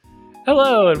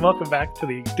Hello, and welcome back to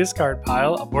the Discard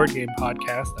Pile, a board game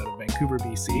podcast out of Vancouver,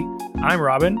 BC. I'm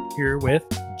Robin, here with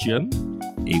Jim,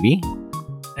 AB,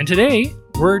 and today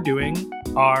we're doing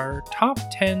our top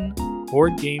 10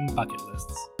 board game bucket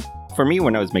lists. For me,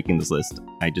 when I was making this list,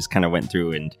 I just kind of went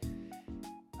through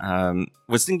and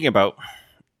was thinking about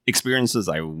experiences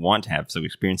I want to have. So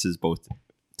experiences both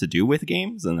to do with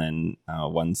games and then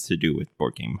ones to do with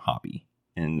board game hobby.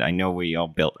 And I know we all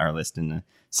built our list in a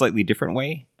slightly different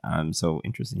way. So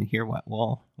interested to hear what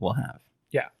we'll have.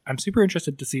 Yeah, I'm super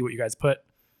interested to see what you guys put.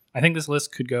 I think this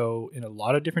list could go in a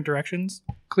lot of different directions.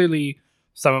 Clearly,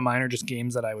 some of mine are just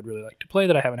games that I would really like to play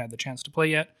that I haven't had the chance to play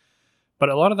yet. But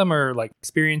a lot of them are like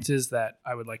experiences that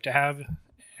I would like to have.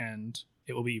 And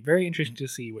it will be very interesting to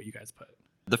see what you guys put.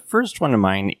 The first one of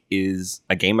mine is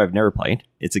a game I've never played.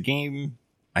 It's a game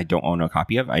I don't own a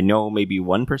copy of. I know maybe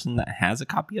one person that has a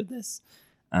copy of this.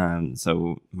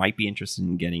 So might be interested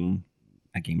in getting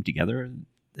a game together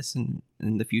this in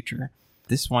the future.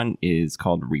 This one is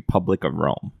called Republic of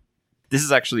Rome. This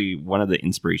is actually one of the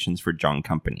inspirations for John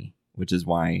Company, which is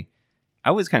why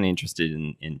I was kind of interested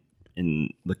in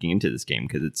looking into this game,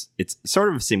 because it's sort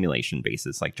of a simulation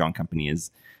basis. Like John Company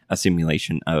is a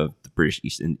simulation of the British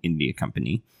East India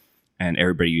Company, and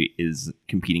everybody is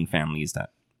competing families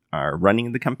that are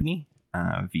running the company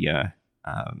via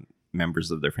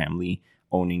members of their family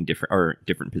owning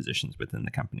different positions within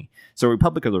the company. So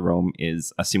Republic of the Rome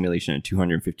is a simulation of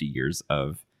 250 years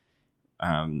of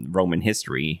Roman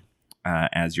history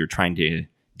as you're trying to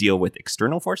deal with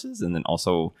external forces and then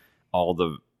also all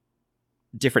the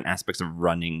different aspects of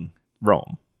running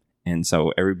Rome. And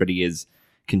so everybody is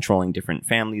controlling different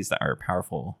families that are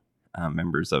powerful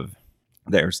members of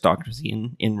the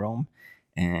aristocracy in Rome.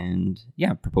 And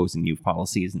yeah, proposing new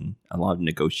policies and a lot of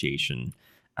negotiation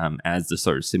as the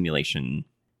sort of simulation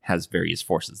has various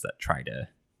forces that try to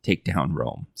take down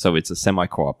Rome. So it's a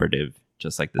semi-cooperative,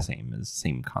 just like the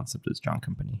same concept as John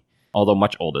Company. Although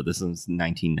much older. This is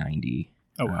 1990.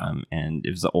 Oh, wow. And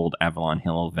it was the old Avalon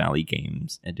Hill Valley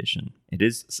Games edition. It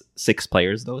is 6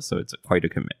 players, though, so it's quite a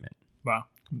commitment. Wow.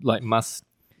 like must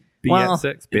be at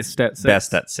 6, best at 6.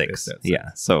 Best at 6.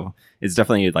 Yeah, so it's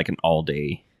definitely like an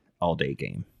all-day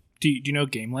game. Do you know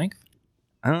game length?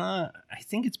 I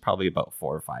think it's probably about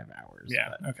 4 or 5 hours.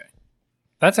 Yeah, okay.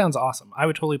 That sounds awesome. I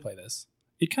would totally play this.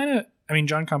 It kind of,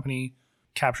 John Company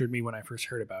captured me when I first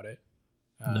heard about it.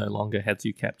 No longer has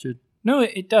you captured. No,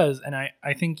 it does. And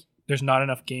I think there's not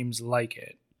enough games like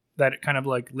it that kind of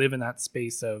like live in that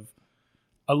space of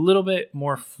a little bit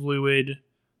more fluid.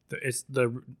 It's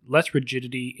the less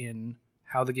rigidity in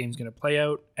how the game's going to play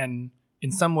out. And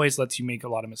in some ways lets you make a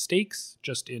lot of mistakes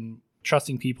just in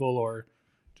trusting people or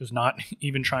just not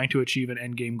even trying to achieve an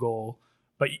end game goal.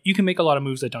 But you can make a lot of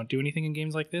moves that don't do anything in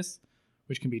games like this,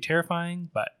 which can be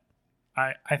terrifying. But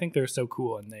I think they're so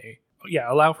cool, and they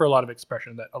allow for a lot of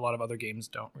expression that a lot of other games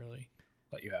don't really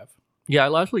let you have. Yeah, I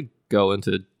largely go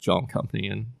into John Company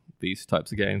and these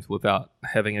types of games without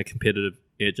having a competitive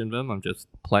edge in them. I'm just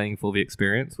playing for the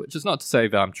experience, which is not to say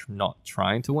that I'm not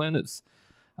trying to win. It's,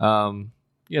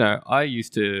 I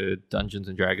used to Dungeons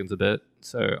and Dragons a bit,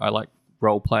 so I like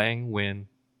role playing when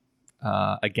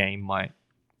a game might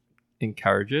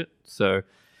encourage it. So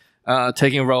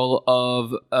taking a role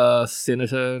of a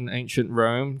senator in ancient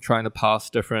Rome, trying to pass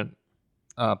different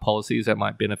policies that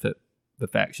might benefit the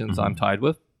factions I'm tied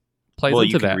with. Well,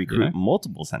 you can recruit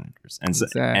multiple senators,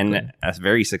 and a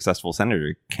very successful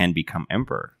senator can become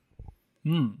emperor.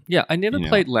 Yeah, I never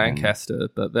played Lancaster,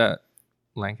 but that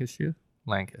Lancaster,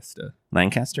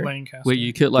 where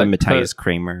you could like Matthias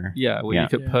Kramer. Yeah, where you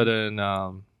could put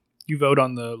in. You vote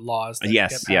on the laws. That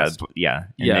yes, get passed. and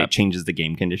it changes the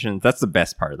game conditions. That's the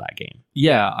best part of that game.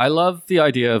 Yeah, I love the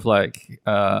idea of like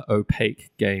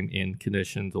opaque game end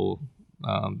conditions or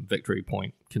victory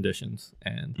point conditions,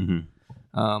 and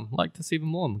like to see them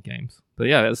more in the games. But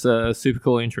yeah, it's a super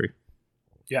cool entry.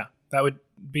 Yeah, that would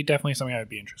be definitely something I would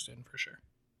be interested in for sure.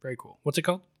 Very cool. What's it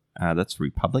called? That's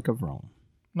Republic of Rome.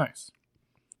 Nice.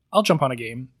 I'll jump on a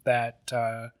game that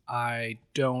I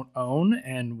don't own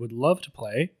and would love to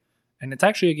play. And it's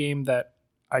actually a game that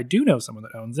I do know someone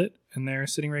that owns it, and they're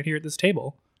sitting right here at this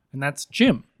table, and that's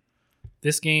Jim.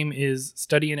 This game is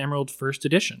Study in Emerald First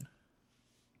Edition.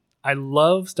 I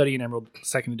love Study in Emerald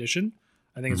Second Edition.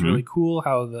 I think it's really cool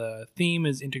how the theme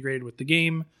is integrated with the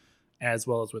game, as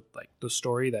well as with like the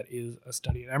story that is a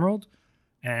Study in Emerald.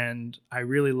 And I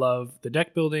really love the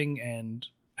deck building, and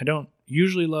I don't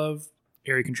usually love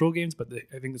area control games, but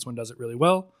I think this one does it really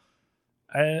well.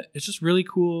 It's just really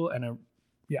cool, and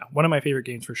one of my favorite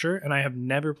games for sure. And I have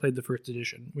never played the first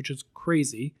edition, which is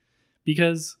crazy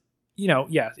because,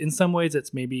 in some ways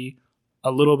it's maybe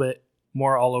a little bit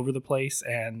more all over the place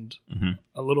and Mm-hmm.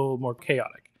 a little more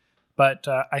chaotic. But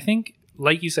I think,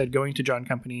 like you said, going to John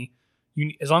Company,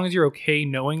 as long as you're okay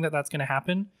knowing that that's going to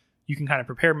happen, you can kind of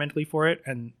prepare mentally for it,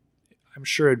 and I'm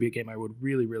sure it'd be a game I would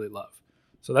really, really love.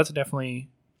 So that's definitely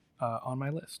on my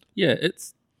list. Yeah,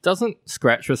 it doesn't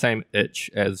scratch the same itch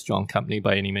as John Company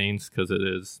by any means, because it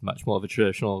is much more of a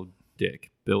traditional deck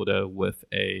builder with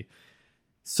a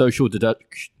social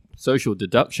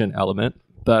deduction element.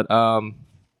 But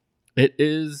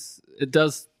it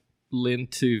does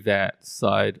lend to that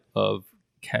side of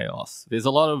chaos. There's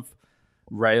a lot of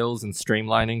rails and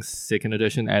streamlining second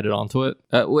edition added onto it,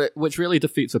 which really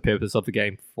defeats the purpose of the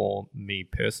game for me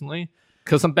personally.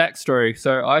 Because some backstory,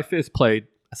 so I first played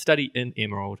a study in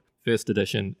Emerald first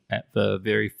edition at the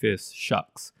very first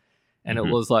Shucks, and it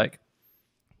was like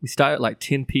we started at like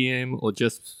 10 p.m. or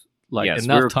just like Yes,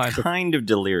 enough we were time to kind of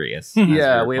delirious.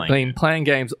 yeah, we've been playing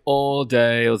games all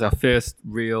day. It was our first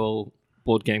real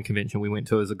board game convention we went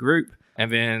to as a group.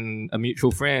 And then a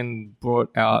mutual friend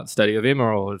brought out Study of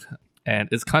Emerald. And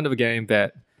it's kind of a game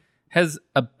that has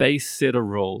a base set of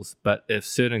rules, but if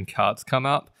certain cards come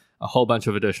up, a whole bunch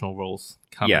of additional rules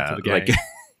come into the game.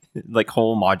 like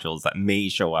whole modules that may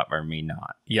show up or may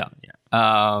not. Yeah.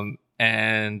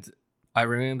 And I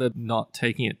remember not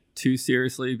taking it too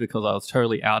seriously because I was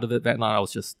totally out of it that night. I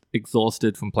was just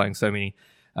exhausted from playing so many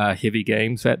heavy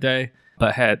games that day,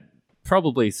 but had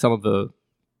probably some of the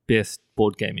best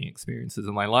board gaming experiences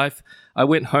in my life. I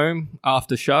went home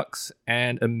after Shucks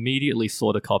and immediately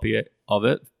sought a copy of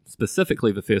it,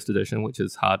 specifically the first edition, which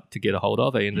is hard to get a hold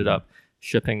of. I ended up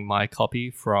shipping my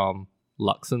copy from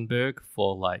Luxembourg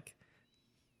for like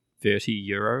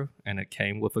 €30, and it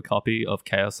came with a copy of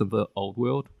Chaos in the Old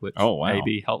World, which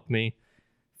maybe helped me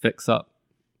fix up.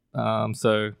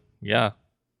 So yeah,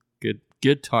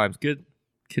 good times, good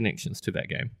connections to that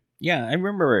game. Yeah, I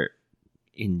remember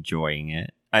enjoying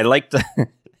it. I liked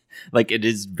like it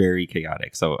is very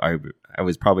chaotic, so I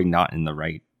was probably not in the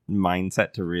right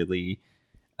mindset to really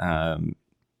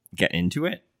get into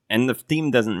it. And the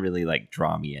theme doesn't really like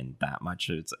draw me in that much.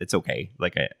 It's okay.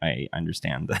 Like I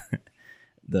understand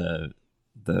the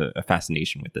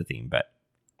fascination with the theme, but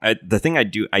the thing I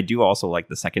do also like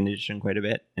the second edition quite a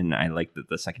bit, and I like that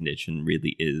the second edition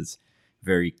really is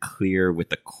very clear with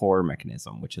the core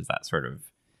mechanism, which is that sort of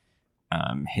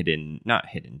not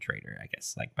hidden traitor, I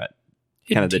guess, like, but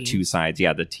hidden kind of the two sides.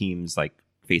 Yeah, the teams like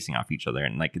facing off each other,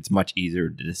 and like it's much easier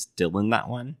to distill in that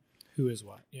one. Who is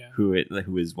what? Yeah. Who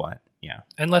is what? Yeah.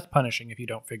 And less punishing if you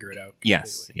don't figure it out completely.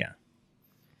 Yes.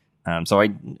 Yeah. So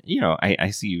I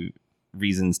see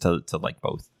reasons to like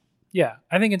both. Yeah,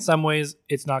 I think in some ways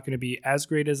it's not going to be as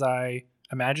great as I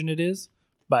imagine it is,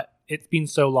 but it's been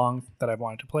so long that I've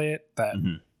wanted to play it that,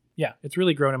 yeah, it's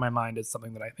really grown in my mind as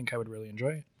something that I think I would really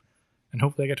enjoy. And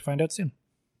hopefully I get to find out soon.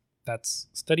 That's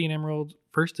Study in Emerald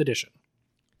first edition.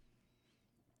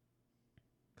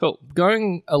 Cool.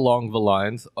 Going along the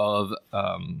lines of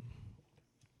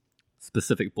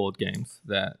specific board games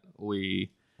that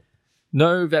we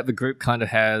know that the group kind of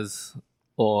has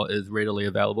or is readily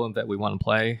available and that we want to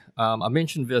play. I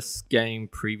mentioned this game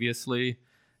previously,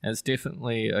 and it's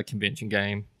definitely a convention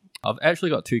game. I've actually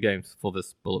got two games for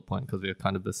this bullet point because they're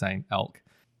kind of the same ilk.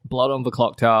 Blood on the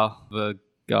Clock Tower. The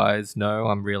guys know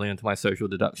I'm really into my social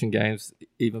deduction games,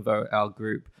 even though our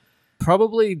group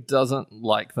probably doesn't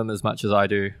like them as much as I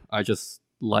do. I just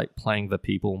like playing the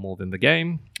people more than the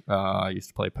game. I used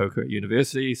to play poker at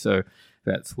university, so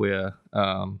that's where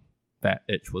that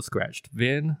itch was scratched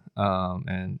then.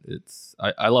 And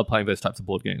I love playing those types of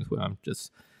board games where I'm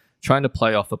just trying to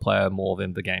play off the player more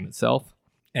than the game itself.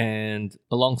 And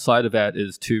alongside of that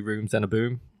is Two Rooms and a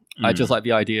Boom. I just like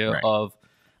the idea of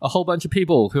a whole bunch of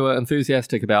people who are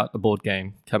enthusiastic about a board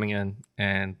game coming in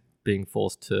and being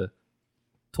forced to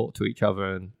talk to each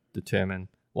other and determine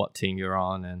what team you're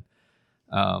on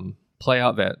and play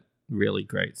out that really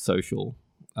great social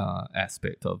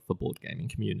aspect of the board gaming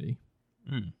community.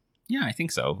 Yeah, I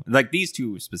think so. Like these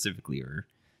two specifically are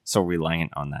so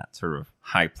reliant on that sort of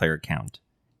high player count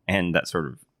and that sort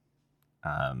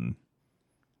of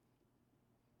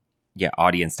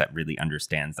audience that really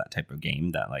understands that type of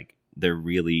game, that like they're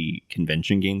really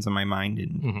convention games in my mind,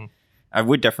 and I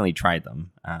would definitely try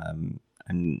them.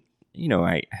 And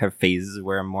I have phases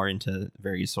where I'm more into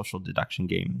very social deduction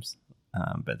games,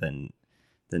 but then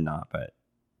not. But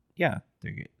yeah,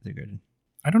 they're good.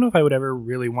 I don't know if I would ever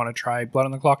really want to try Blood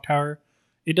on the Clock Tower.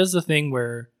 It does the thing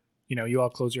where, you all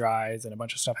close your eyes and a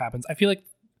bunch of stuff happens. I feel like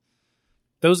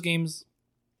those games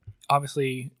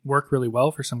obviously work really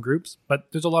well for some groups,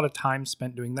 but there's a lot of time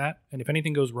spent doing that. And if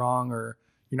anything goes wrong or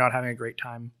you're not having a great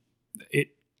time,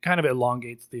 it kind of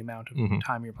elongates the amount of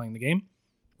time you're playing the game.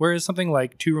 Whereas something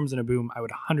like Two Rooms and a Boom, I would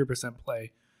 100%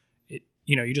 play. It,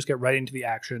 you just get right into the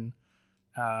action.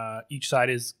 Each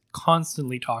side is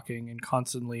constantly talking and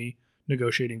constantly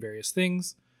negotiating various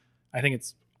things. I think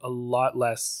it's a lot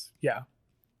less,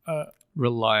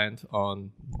 reliant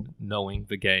on knowing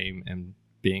the game and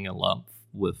being in love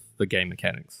with the game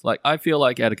mechanics. Like, I feel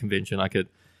like at a convention, I could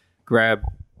grab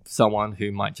someone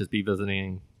who might just be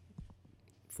visiting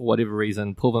for whatever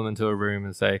reason, pull them into a room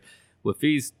and say, with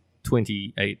these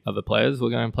 28 other players,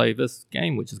 we're going to play this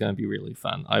game, which is going to be really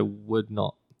fun. I would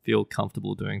not feel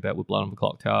comfortable doing that with Blood on the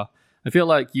Clock Tower. I feel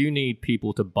like you need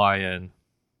people to buy in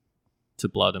to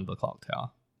Blood on the Clock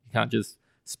Tower. You can't just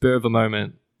spur of a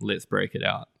moment, let's break it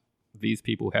out. These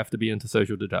people have to be into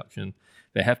social deduction.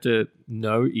 They have to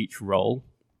know each role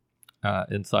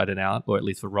inside and out, or at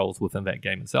least the roles within that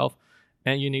game itself.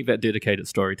 And you need that dedicated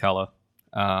storyteller,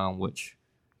 which,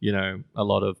 a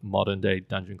lot of modern day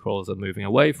dungeon crawlers are moving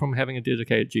away from having a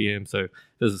dedicated GM. So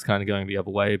this is kind of going the other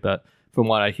way. But from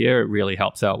what I hear, it really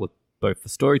helps out with both the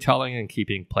storytelling and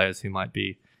keeping players who might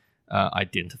be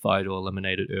identified or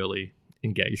eliminated early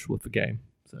engaged with the game.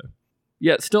 So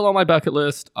yeah, it's still on my bucket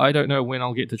list. I don't know when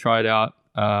I'll get to try it out.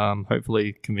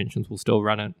 Hopefully conventions will still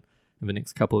run it in the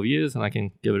next couple of years and I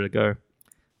can give it a go.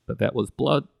 But that was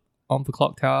Blood on the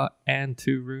Clock Tower and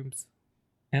Two Rooms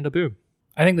and a Boom.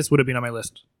 I think this would have been on my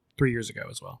list 3 years ago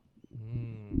as well.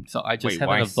 So I just Wait, haven't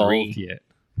why evolved 3? yet.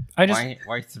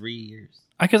 Why 3 years?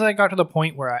 Because I got to the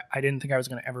point where I didn't think I was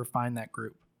going to ever find that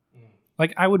group.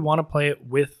 Like, I would want to play it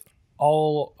with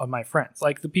all of my friends,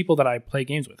 like the people that I play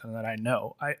games with and that I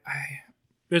know.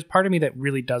 There's part of me that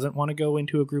really doesn't want to go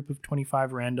into a group of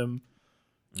 25 random,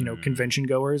 convention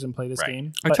goers and play this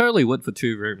game. I totally would for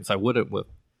Two Rooms. I wouldn't with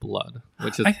Blood,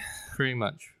 which is pretty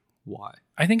much why.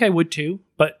 I think I would too,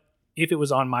 but if it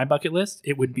was on my bucket list,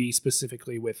 it would be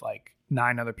specifically with like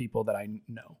 9 other people that I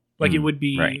know. Like, it would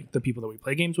be the people that we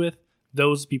play games with.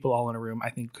 Those people all in a room, I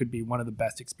think, could be one of the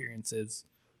best experiences,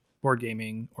 board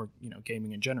gaming or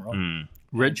gaming in general.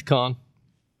 RidgeCon.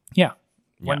 Yeah.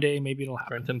 One day maybe it'll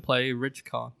happen. Print and play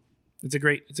RidgeCon. It's a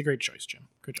great choice, Jim.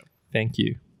 Good job. Thank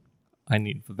you. I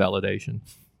need the validation.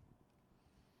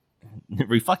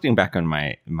 Reflecting back on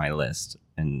my list,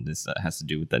 and this has to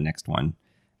do with the next one,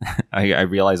 I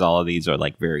realize all of these are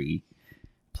like very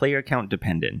player count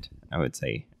dependent, I would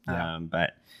say. Yeah.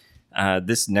 But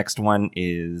this next one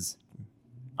is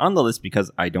on the list because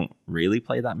I don't really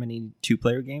play that many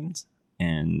 2-player games.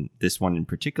 And this one in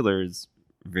particular is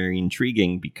very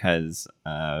intriguing because,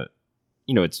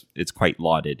 it's quite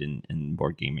lauded in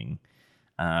board gaming.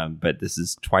 But this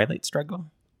is Twilight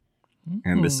Struggle.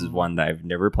 And this is one that I've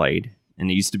never played. And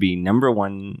it used to be number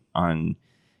 1 on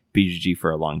BGG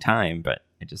for a long time, but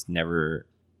I just never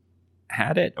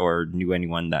had it or knew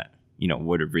anyone that,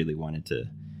 would have really wanted to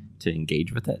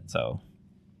engage with it. So,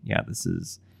 yeah, this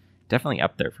is definitely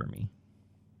up there for me.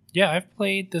 Yeah, I've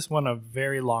played this one a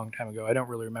very long time ago. I don't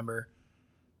really remember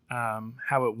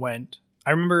how it went.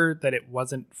 I remember that it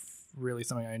wasn't really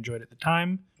something I enjoyed at the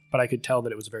time, but I could tell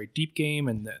that it was a very deep game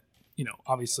and that,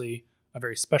 obviously a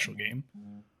very special game.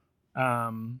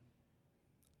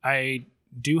 I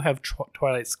do have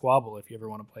Twilight Squabble if you ever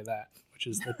want to play that, which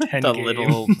is the 10 the game,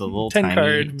 little 10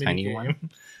 card tiny mini one. game.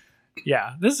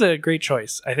 Yeah, this is a great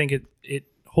choice. I think it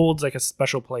holds like a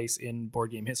special place in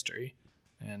board game history.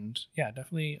 And yeah,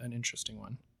 definitely an interesting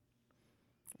one.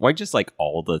 Why just like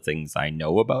all the things I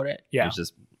know about it? Yeah. It's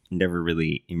just never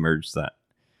really emerged that.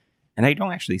 And I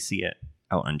don't actually see it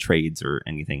out on trades or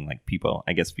anything. Like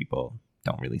I guess people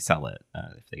don't really sell it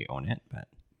if they own it. But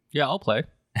Yeah, I'll play.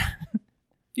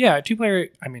 Yeah, 2-player,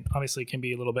 I mean, obviously can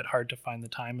be a little bit hard to find the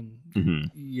time.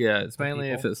 And Yeah, it's mainly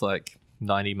if people. it's like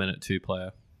 90-minute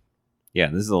 2-player. yeah,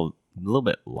 this is a little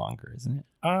bit longer, isn't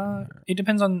it? It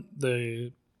depends on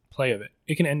the play of it.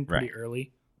 It can end pretty Right.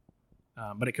 early,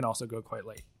 but it can also go quite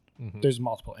late. Mm-hmm. There's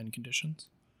multiple end conditions.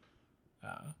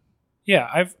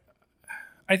 Yeah,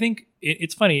 I think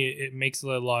it's funny. It makes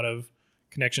a lot of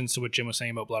connections to what Jim was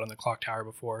saying about Blood on the Clock Tower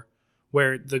before,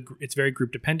 where it's very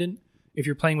group dependent. If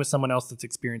you're playing with someone else that's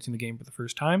experiencing the game for the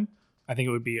first time, I think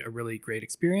it would be a really great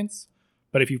experience.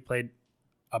 But if you've played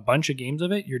a bunch of games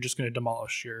of it, you're just going to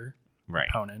demolish your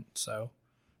opponent. So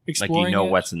exploring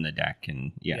what's in the deck,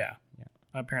 and yeah.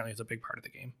 Apparently it's a big part of the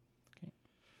game. Okay.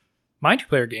 My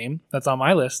 2-player game that's on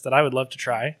my list that I would love to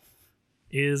try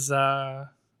is a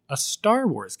Star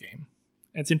Wars game.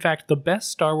 It's in fact the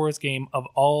best Star Wars game of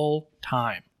all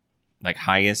time. Like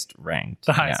highest ranked.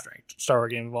 The highest ranked Star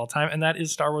Wars game of all time, and that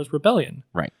is Star Wars Rebellion.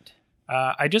 Right.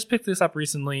 I just picked this up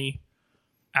recently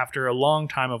after a long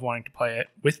time of wanting to play it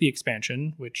with the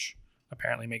expansion, which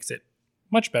apparently makes it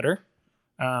much better,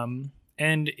 and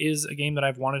is a game that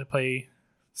I've wanted to play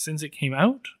since it came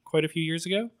out quite a few years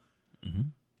ago. Mm-hmm.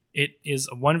 It is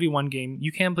a 1v1 game.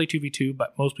 You can play 2v2,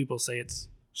 but most people say it's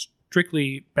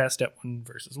strictly best at 1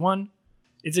 versus 1.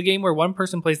 It's a game where one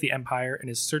person plays the Empire and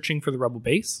is searching for the Rebel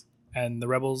base, and the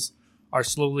Rebels are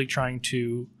slowly trying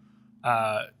to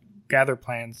gather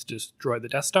plans to destroy the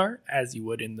Death Star, as you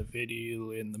would in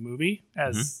the movie,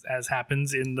 as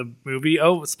happens in the movie.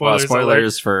 Oh, spoilers!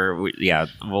 Spoilers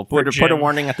we'll put a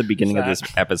warning at the beginning of this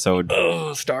episode.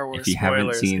 Oh, Star Wars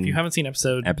spoilers! If you haven't seen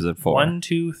episode 4, 1,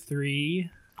 2, 3,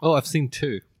 Oh, I've seen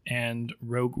 2. and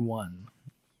Rogue One,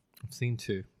 I've seen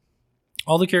 2.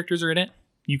 all the characters are in it.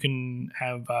 You can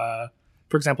have,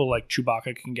 for example, like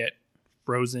Chewbacca can get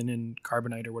frozen in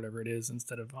carbonite or whatever it is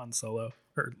instead of Han Solo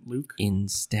or Luke.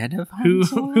 Instead of Han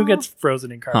Solo? Who gets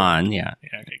frozen in carbonite? Han, yeah.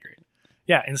 Okay, great.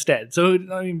 Yeah, instead. So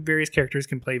I mean, various characters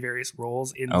can play various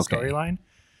roles in the storyline,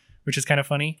 which is kind of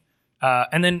funny.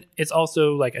 And then it's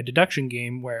also like a deduction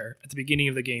game where at the beginning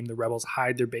of the game, the rebels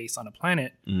hide their base on a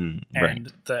planet,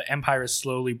 and the Empire is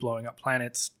slowly blowing up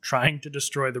planets, trying to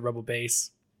destroy the rebel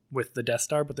base with the Death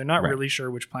Star, but they're not really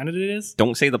sure which planet it is.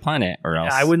 Don't say the planet, or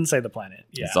else I wouldn't say the planet.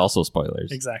 Yeah, it's also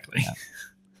spoilers. Exactly. Yeah.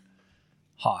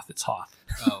 Hoth. It's Hoth.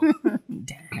 Oh,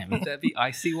 damn! Is that the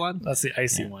icy one? That's the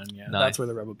icy one. Yeah, Nice. That's where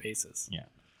the rebel base is. Yeah.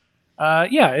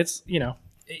 It's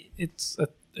it's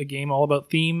a game all about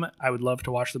theme. I would love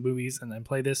to watch the movies and then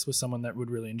play this with someone that would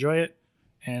really enjoy it,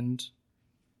 and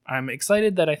I'm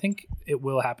excited that I think it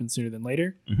will happen sooner than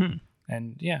later. Mm-hmm.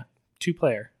 And yeah,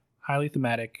 2-player, highly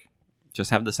thematic. Just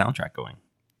have the soundtrack going.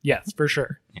 Yes, for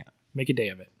sure. Yeah. Make a day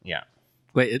of it. Yeah.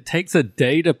 Wait, it takes a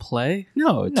day to play?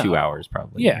 No, 2 hours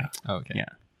probably. Yeah. Okay. Yeah.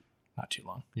 Not too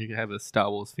long. You can have a Star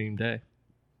Wars themed day.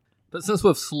 But since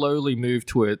we've slowly moved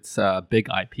towards big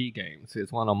IP games,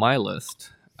 there's one on my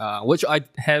list, which I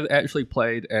have actually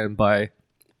played, and by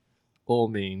all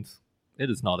means, it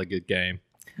is not a good game.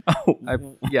 Oh,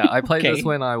 I played this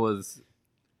when I was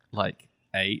like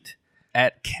 8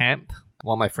 at camp.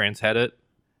 One of my friends had it,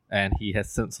 and he has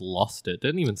since lost it.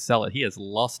 Didn't even sell it. He has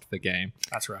lost the game.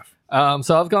 That's rough.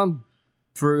 So I've gone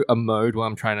through a mode where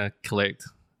I'm trying to collect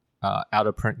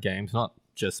out-of-print games, not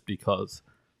just because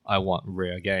I want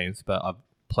rare games, but I've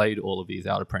played all of these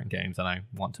out-of-print games, and I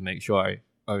want to make sure I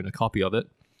own a copy of it.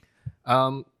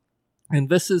 And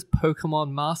this is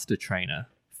Pokemon Master Trainer,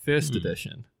 first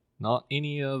edition. Not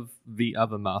any of the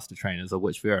other Master Trainers, of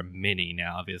which there are many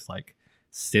now. There's like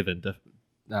 7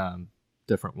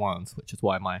 different ones, which is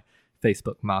why my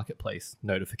Facebook Marketplace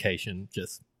notification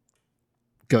just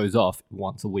goes off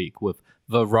once a week with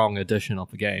the wrong edition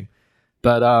of the game.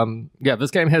 But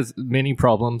this game has many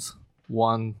problems.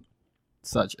 One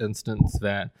such instance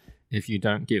that if you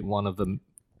don't get one of the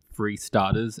 3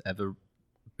 starters at the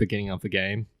beginning of the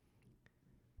game,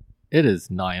 it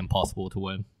is nigh impossible to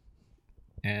win.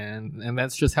 And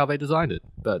that's just how they designed it.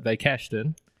 But they cashed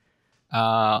in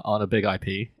on a big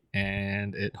IP,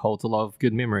 and it holds a lot of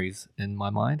good memories in my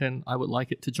mind, and I would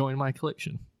like it to join my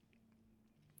collection.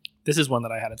 This is one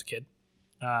that I had as a kid.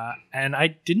 And I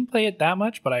didn't play it that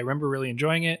much, but I remember really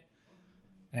enjoying it.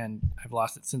 And I've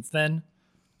lost it since then.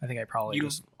 I think I probably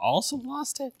also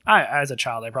lost it? As a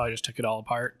child, I probably just took it all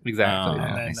apart. Exactly.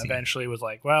 And then eventually was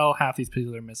like, well, half these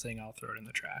pieces are missing. I'll throw it in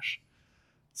the trash.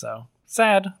 So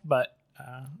sad, but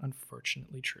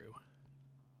unfortunately true.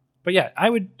 But yeah, I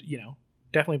would,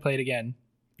 definitely play it again.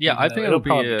 Yeah, I think it'll be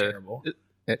terrible.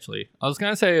 Actually, I was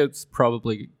going to say it's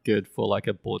probably good for like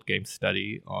a board game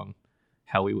study on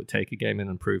how we would take a game and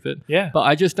improve it. Yeah. But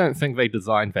I just don't think they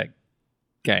designed that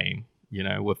game,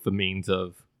 with the means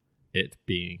of it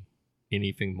being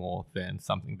anything more than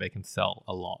something they can sell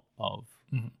a lot of.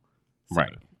 Mm-hmm. So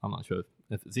right. I'm not sure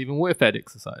if it's even worth that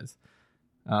exercise.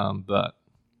 But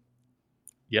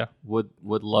yeah, would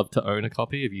love to own a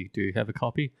copy. If you do have a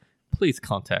copy, please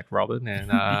contact Robin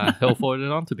and he'll forward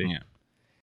it on to me. Yeah.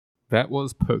 That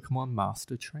was Pokemon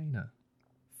Master Trainer,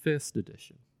 first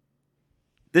edition.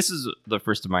 This is the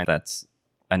first of mine that's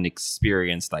an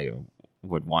experience that I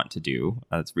would want to do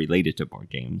that's related to board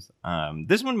games.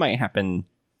 This one might happen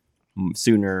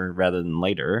sooner rather than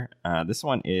later. This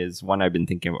one is one I've been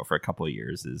thinking about for a couple of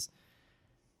years, is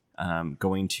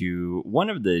going to one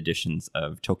of the editions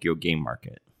of Tokyo Game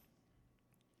Market.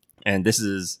 And this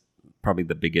is probably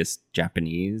the biggest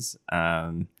Japanese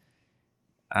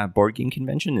board game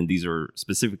convention, and these are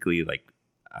specifically like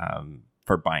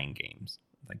for buying games,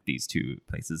 like these 2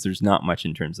 places. There's not much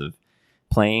in terms of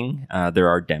playing. There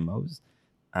are demos,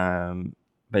 but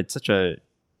it's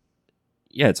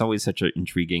it's always such an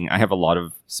intriguing. I have a lot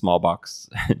of small box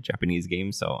Japanese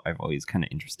games, so I'm always kind of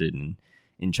interested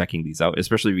in checking these out,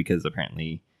 especially because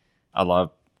apparently a lot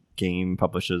of game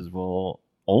publishers will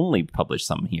only publish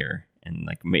some here, and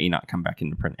like may not come back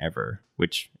into print ever,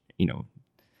 which, you know,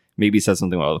 maybe says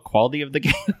something about the quality of the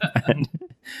game.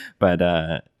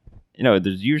 But you know,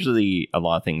 there's usually a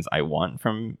lot of things I want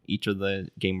from each of the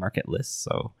game market lists,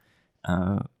 so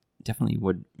definitely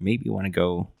would maybe want to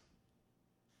go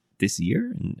this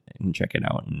year and check it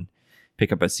out and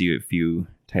pick up a few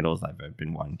titles I've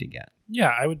been wanting to get. Yeah,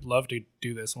 I would love to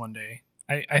do this one day.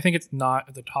 I think it's not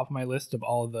at the top of my list of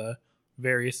all of the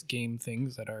various game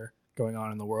things that are going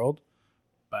on in the world,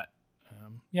 but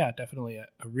yeah, definitely a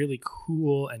really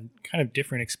cool and kind of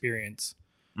different experience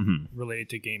related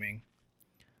to gaming.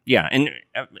 Yeah, and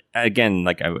again,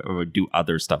 like I would do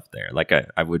other stuff there. Like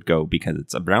I would go because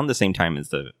it's around the same time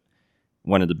as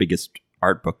one of the biggest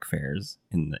art book fairs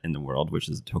in the world, which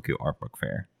is the Tokyo Art Book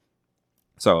Fair.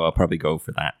 So I'll probably go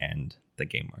for that and the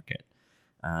game market,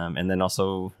 and then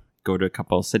also go to a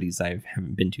couple of cities I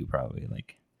haven't been to, probably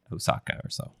like Osaka or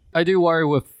so. I do worry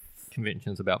with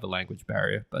conventions about the language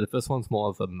barrier, but if this one's more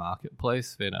of a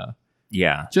marketplace, then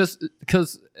yeah, just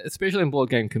because, especially in board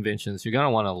game conventions, you're going to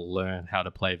want to learn how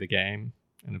to play the game,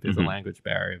 and if there's a language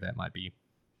barrier, that might be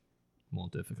more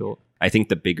difficult. I think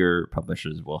the bigger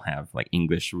publishers will have like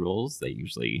English rules. They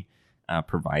usually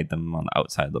provide them on the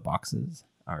outside of the boxes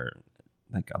or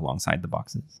like alongside the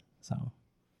boxes. So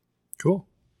cool.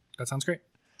 That sounds great.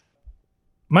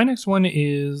 My next one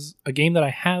is a game that I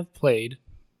have played,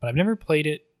 but I've never played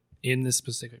it in this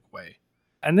specific way.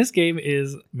 And this game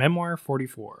is Memoir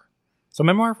 44. So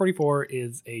Memoir 44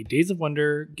 is a Days of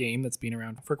Wonder game that's been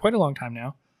around for quite a long time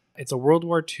now. It's a World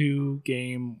War II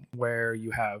game where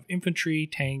you have infantry,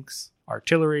 tanks,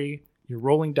 artillery, you're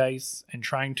rolling dice and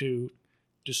trying to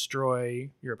destroy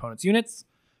your opponent's units,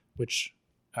 which,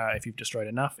 if you've destroyed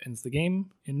enough, ends the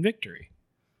game in victory.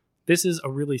 This is a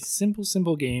really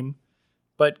simple game,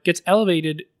 but gets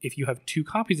elevated if you have 2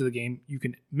 copies of the game. You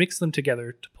can mix them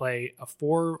together to play a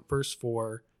 4 versus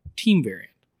 4 team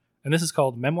variant. And this is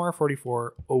called Memoir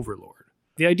 44 Overlord.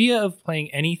 The idea of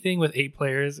playing anything with 8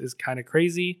 players is kind of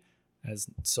crazy, as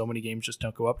so many games just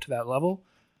don't go up to that level.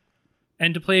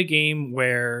 And to play a game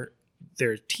where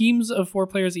there are teams of 4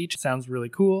 players each sounds really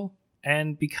cool.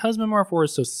 And because Memoir 4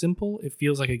 is so simple, it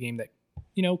feels like a game that,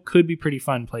 you know, could be pretty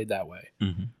fun played that way.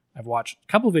 Mm-hmm. I've watched a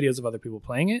couple videos of other people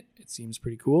playing it. It seems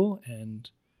pretty cool. And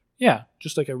yeah,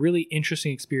 just like a really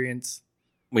interesting experience.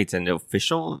 Wait, it's an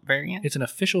official variant? It's an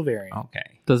official variant.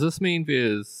 Okay. Does this mean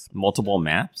there's multiple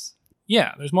maps?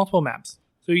 Yeah, there's multiple maps.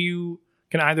 So you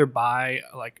can either buy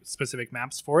like specific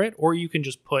maps for it, or you can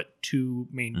just put 2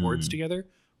 main boards together,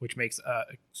 which makes an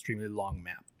extremely long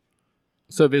map.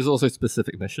 So there's also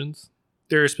specific missions?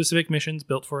 There are specific missions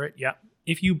built for it, yeah.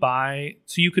 If you buy,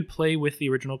 so you could play with the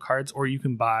original cards, or you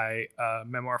can buy a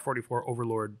Memoir 44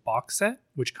 Overlord box set,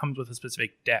 which comes with a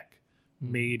specific deck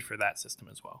made for that system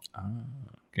as well.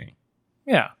 Okay.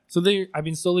 Yeah, so I've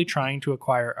been slowly trying to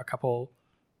acquire a couple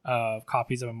of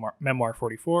copies of Memoir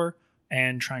 44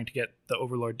 and trying to get the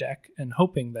Overlord deck and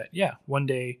hoping that, yeah, one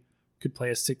day could play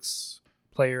a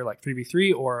 6-player like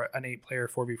 3v3 or an 8-player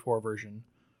 4v4 version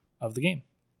of the game.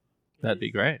 That'd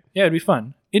be great. Yeah, it'd be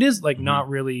fun. It is like not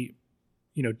really,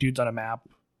 you know, dudes on a map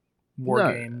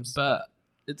war games. But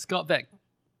it's got that,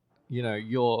 you know,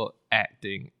 you're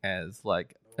acting as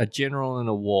like a general in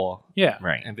a war. Yeah.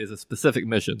 Right. And there's a specific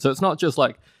mission. So it's not just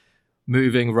like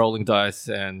moving, rolling dice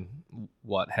and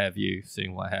what have you,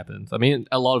 seeing what happens. I mean,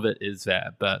 a lot of it is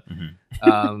that, but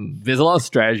there's a lot of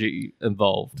strategy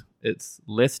involved. It's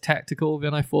less tactical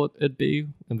than I thought it'd be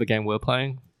in the game we're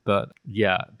playing. But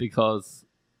yeah, because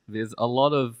there's a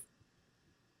lot of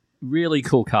really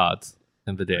cool cards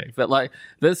in the deck. But like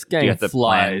this game you have to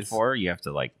flies. You have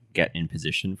to like get in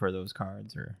position for those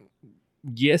cards, or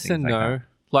yes and like no. that.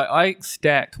 Like I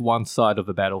stacked one side of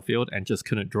the battlefield and just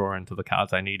couldn't draw into the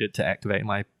cards I needed to activate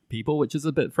my people, which is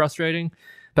a bit frustrating.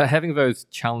 But having those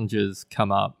challenges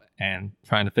come up and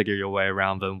trying to figure your way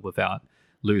around them without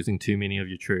losing too many of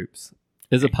your troops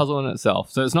is a puzzle in itself.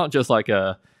 So it's not just like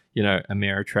a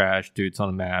mirror trash, dudes on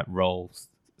a map, roll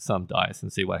some dice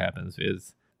and see what happens.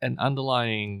 There's an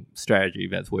underlying strategy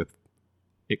that's worth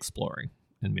exploring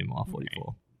in Memoir 44.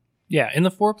 Okay. Yeah, in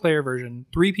the 4-player version,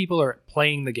 3 people are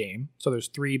playing the game. So there's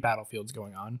 3 battlefields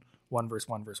going on, 1 versus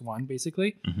 1 versus 1,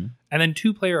 basically. Mm-hmm. And then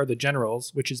 2-player are the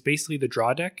generals, which is basically the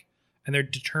draw deck, and they're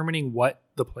determining what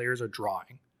the players are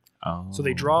drawing. Oh, so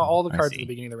they draw all the cards at the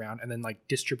beginning of the round and then like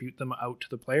distribute them out to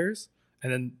the players.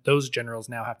 And then those generals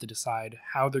now have to decide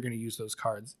how they're going to use those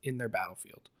cards in their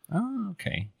battlefield. Oh,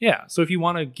 okay. Yeah, so if you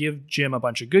want to give Jim a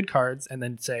bunch of good cards and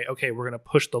then say, okay, we're going to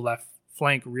push the left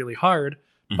flank really hard,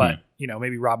 but, you know,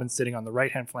 maybe Robin's sitting on the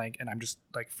right-hand flank and I'm just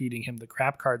like feeding him the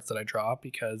crap cards that I draw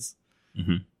because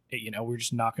we're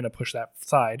just not going to push that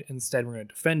side. Instead, we're going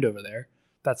to defend over there.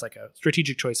 That's like a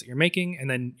strategic choice that you're making. And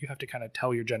then you have to kind of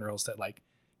tell your generals that like,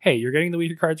 hey, you're getting the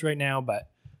weaker cards right now, but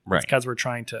it's because we're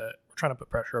trying to put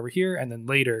pressure over here. And then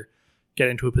later get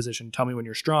into a position. Tell me when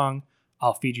you're strong.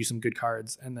 I'll feed you some good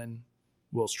cards. And then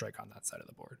we'll strike on that side of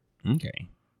the board. Okay.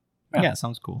 Yeah,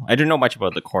 sounds cool. I don't know much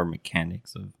about the core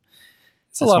mechanics of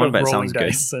it's a lot of rolling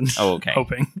dice and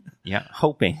hoping. Yeah,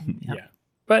 hoping. Yeah.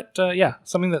 But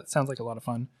something that sounds like a lot of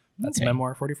fun. That's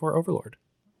Memoir 44 Overlord.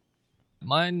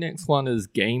 My next one is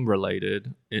game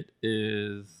related. It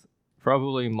is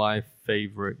probably my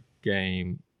favorite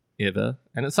game ever.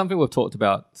 And it's something we've talked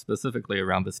about specifically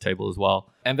around this table as well.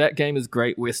 And that game is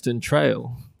Great Western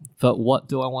Trail. But what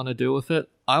do I want to do with it?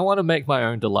 I want to make my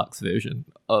own deluxe version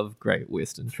of Great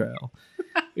Western Trail.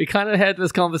 We kind of had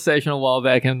this conversation a while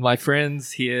back, and my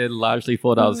friends here largely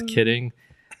thought I was kidding.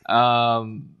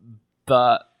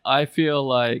 But I feel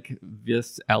like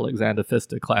this Alexander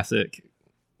Pfister classic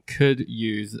could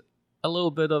use a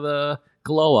little bit of a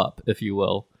glow up, if you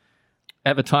will.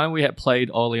 At the time, we had played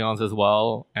Orleans as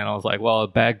well, and I was like, well, a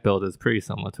bag builder is pretty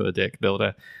similar to a deck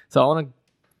builder. So I want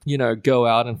to, go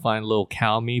out and find little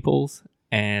cow meeples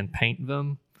and paint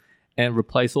them and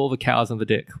replace all the cows in the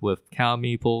deck with cow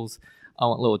meeples. I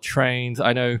want little trains.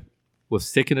 I know with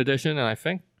second edition, and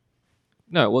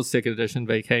it was second edition,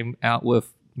 they came out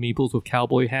with meeples with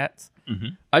cowboy hats.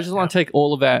 Mm-hmm. I just want to take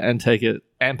all of that and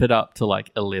amp it up to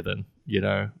like 11,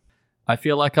 I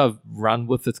feel like I've run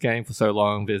with this game for so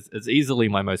long. It's easily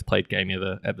my most played game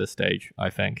ever at this stage, I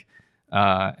think.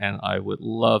 And I would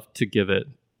love to give it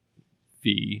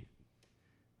the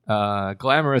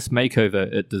glamorous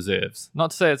makeover it deserves.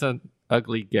 Not to say it's an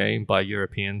ugly game by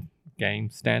European game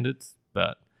standards,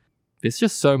 but there's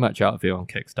just so much out there on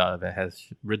Kickstarter that has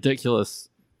ridiculous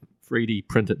 3D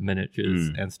printed miniatures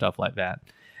and stuff like that.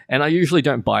 And I usually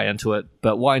don't buy into it,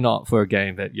 but why not for a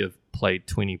game that you've played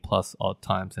 20 plus odd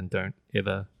times and don't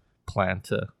ever plan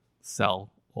to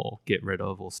sell or get rid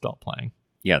of or stop playing?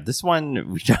 Yeah, this one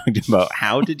we talked about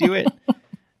how to do it.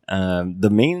 The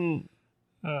main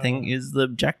thing is the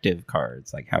objective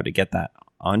cards, like how to get that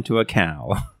onto a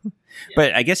cow.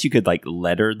 But I guess you could like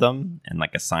letter them and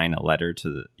like assign a letter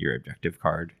to your objective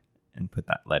card and put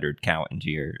that lettered cow into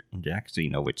your deck so you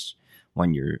know which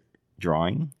one you're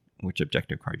drawing, which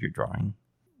objective card you're drawing.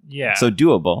 Yeah. So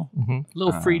doable. Mm-hmm.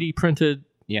 Little 3D printed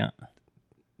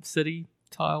city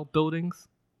tile buildings.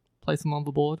 Place them on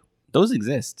the board. Those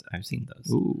exist. I've seen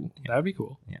those. Ooh, that would be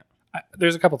cool. Yeah.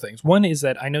 There's a couple things. One is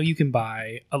that I know you can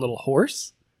buy a little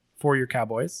horse for your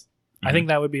cowboys. Mm-hmm. I think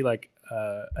that would be like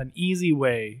an easy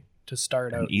way to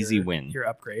start out your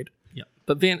upgrade. Yeah.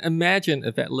 But then imagine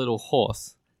if that little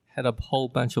horse had a whole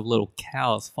bunch of little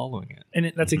cows following it.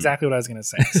 And that's exactly what I was going to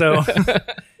say. So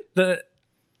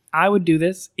I would do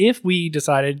this if we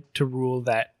decided to rule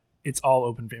that it's all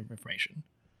open information.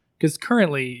 Because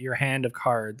currently your hand of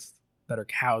cards that are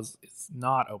cows is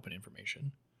not open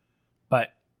information.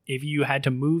 But if you had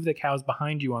to move the cows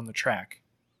behind you on the track.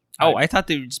 I thought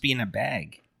they would just be in a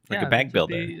bag. Like a bag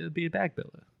builder. It'd be a bag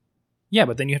builder. Yeah,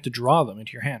 but then you have to draw them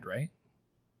into your hand, right?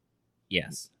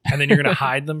 Yes. And then you're going to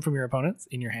hide them from your opponents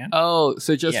in your hand? Oh,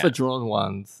 so just the drawn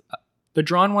ones. The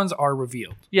drawn ones are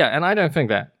revealed. Yeah, and I don't think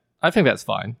that. I think that's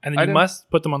fine. And then you must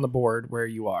put them on the board where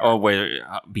you are. Or where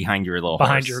behind your little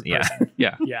horse. Your person.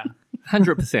 Yeah. Yeah.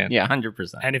 100%. Yeah,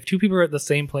 100%. And if two people are at the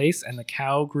same place and the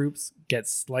cow groups get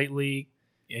slightly,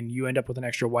 and you end up with an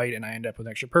extra white and I end up with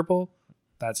an extra purple,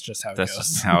 that's just how it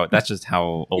goes. That's just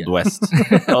how Old West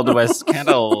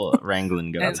cattle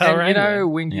wrangling goes.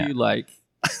 And when you like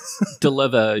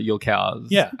deliver your cows,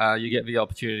 you get the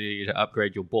opportunity to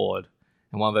upgrade your board,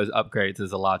 and one of those upgrades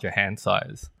is a larger hand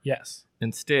size. Yes.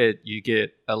 Instead, you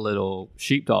get a little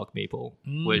sheepdog meeple,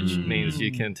 which means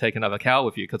you can take another cow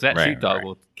with you, because that sheepdog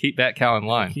will keep that cow in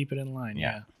line. Keep it in line,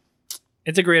 yeah.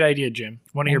 It's a great idea, Jim.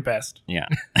 One of your best. Yeah.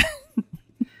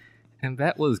 And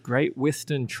that was Great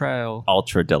Western Trail.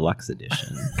 Ultra Deluxe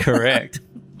Edition. Correct.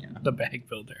 The bag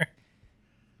builder.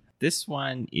 This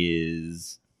one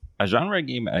is a genre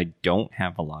game I don't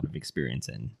have a lot of experience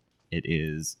in. It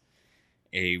is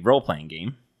a role-playing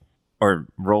game. Or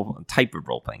type of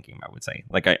role-playing game, I would say.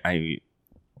 Like,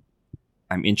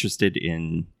 I'm interested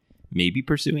in maybe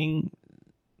pursuing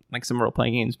like some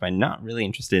role-playing games, but I'm not really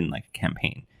interested in like a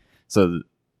campaign. So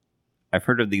I've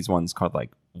heard of these ones called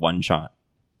like one-shot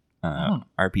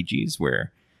RPGs,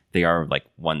 where they are like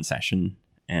one session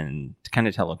and to kind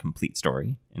of tell a complete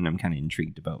story. And I'm kind of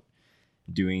intrigued about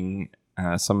doing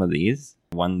some of these.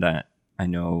 One that I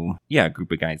know, a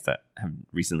group of guys that have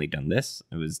recently done this.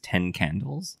 It was 10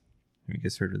 Candles. Have you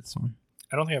guys heard of this one?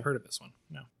 I don't think I've heard of this one.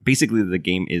 No. Basically, the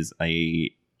game is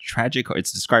a tragic.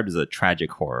 It's described as a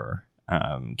tragic horror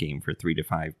game for 3 to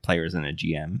 5 players and a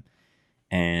GM.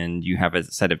 And you have a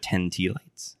set of 10 tea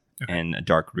lights and a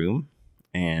dark room.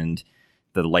 And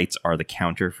the lights are the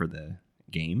counter for the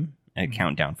game, a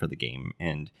countdown for the game.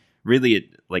 And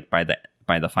really, by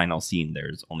the final scene,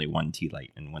 there's only one tea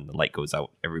light. And when the light goes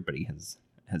out, everybody has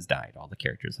died. All the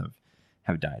characters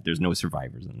have died. There's no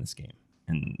survivors in this game.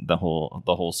 And the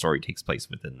whole story takes place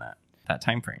within that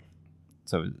time frame.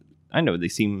 So I know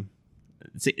it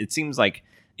seems like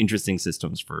interesting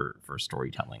systems for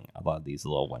storytelling, a lot of these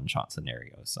little one-shot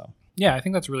scenarios. So yeah, I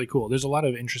think that's really cool. There's a lot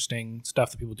of interesting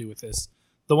stuff that people do with this.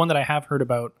 The one that I have heard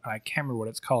about, I can't remember what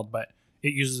it's called, but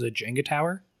it uses a Jenga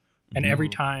tower. And every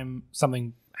time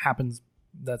something happens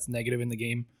that's negative in the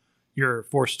game, you're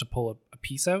forced to pull a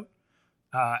piece out.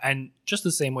 And just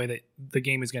the same way that the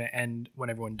game is going to end when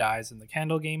everyone dies in the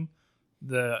candle game,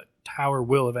 the tower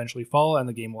will eventually fall and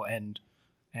the game will end.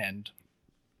 And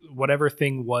whatever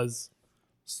thing was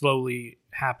slowly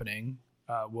happening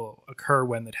will occur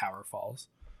when the tower falls.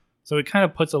 So it kind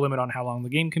of puts a limit on how long the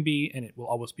game can be, and it will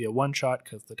always be a one-shot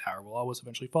because the tower will always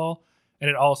eventually fall. And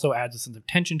it also adds a sense of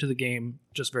tension to the game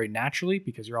just very naturally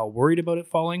because you're all worried about it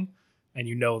falling, and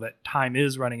you know that time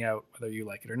is running out whether you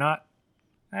like it or not.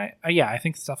 I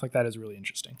think stuff like that is really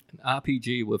interesting. An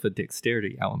RPG with a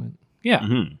dexterity element. Yeah.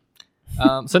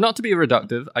 Mm-hmm. So not to be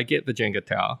reductive, I get the Jenga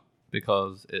tower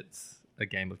because it's a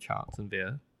game of chance and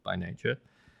beer by nature.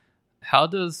 How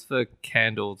does the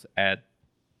candles add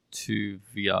to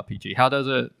the RPG? How does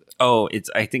it? Oh,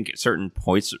 I think certain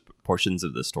portions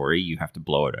of the story you have to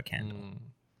blow out a candle.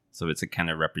 So it's a kind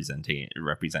of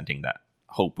representing that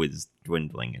hope is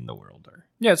dwindling in the world.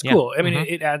 Yeah, it's cool. I mean,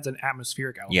 it adds an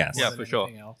atmospheric element. Yes. more Yeah, than for sure.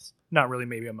 anything else. Not really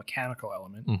maybe a mechanical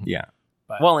element. Yeah.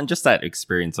 But, Well, and just that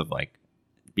experience of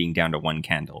being down to one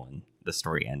candle and the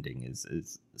story ending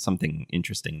is something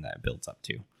interesting that it builds up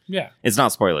to. yeah. It's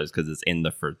not spoilers because it's in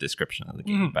the first description of the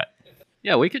game, but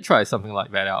Yeah, we could try something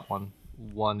like that out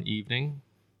one evening,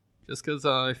 just because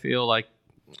I feel like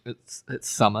it's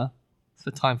summer. It's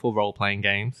the time for role-playing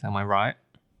games. Am I right?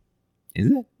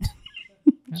 is it?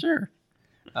 Sure.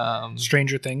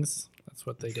 Stranger Things. That's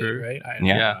what they True. did, right? I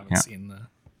Yeah, haven't seen the...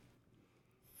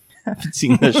 I haven't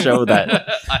seen the show that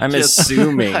I'm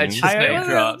assuming. I just name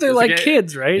dropped. They're It's like a game-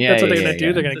 kids, right? Yeah, That's what they're yeah, going to do.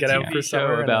 yeah. They're going to It's get a out TV for show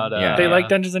summer. about, Yeah. They like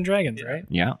Dungeons and Dragons, right?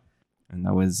 Yeah. And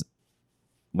that was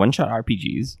one-shot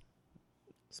RPGs.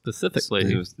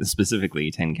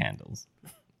 Specifically 10 candles.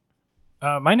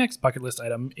 My next bucket list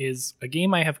item is a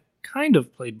game I have kind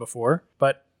of played before,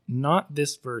 but not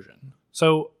this version.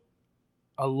 So,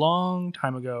 a long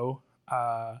time ago...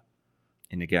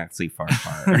 In a galaxy far,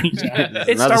 far.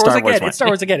 It's Star Wars again. It's Star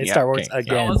Wars again. It's Yeah, Star Wars okay.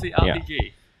 again. That was the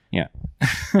RPG. Yeah.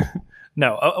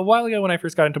 No, a while ago when I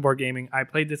first got into board gaming, I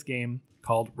played this game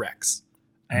called Rex.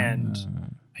 And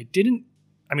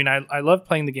I loved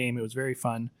playing the game. It was very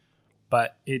fun,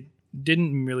 but it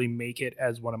didn't really make it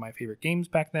as one of my favorite games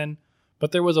back then.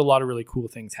 But there was a lot of really cool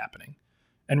things happening.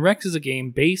 And Rex is a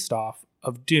game based off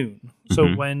of Dune. So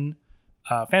when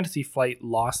Fantasy Flight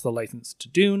lost the license to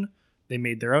Dune, they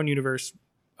made their own universe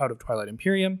out of Twilight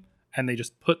Imperium, and they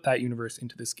just put that universe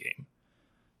into this game.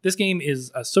 This game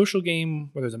is a social game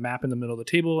where there's a map in the middle of the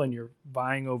table and you're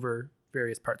vying over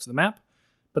various parts of the map.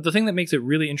 But the thing that makes it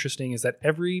really interesting is that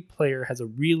every player has a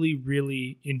really,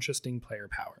 really interesting player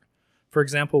power. For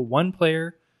example, one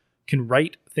player can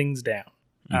write things down,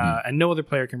 and no other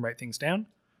player can write things down.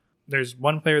 There's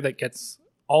one player that gets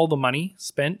all the money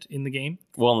spent in the game.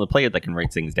 Well, and the player that can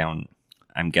write things down,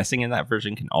 I'm guessing in that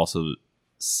version, can also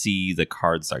see the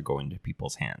cards that go into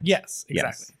people's hands. Yes,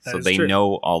 exactly. Yes. That So is they true.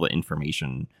 know all the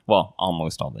information. Well,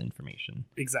 almost all the information.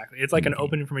 Exactly. It's like an Okay.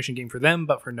 open information game for them,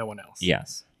 but for no one else.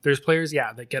 Yes. There's players,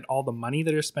 that get all the money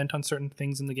that are spent on certain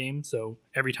things in the game. So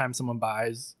every time someone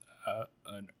buys a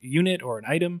unit or an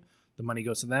item, the money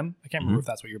goes to them. I can't remember if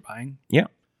that's what you're buying. Yeah.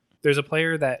 There's a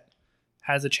player that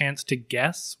has a chance to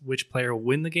guess which player will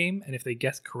win the game. And if they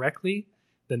guess correctly,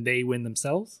 then they win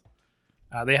themselves.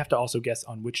 They have to also guess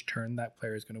on which turn that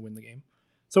player is going to win the game.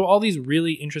 So all these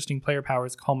really interesting player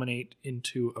powers culminate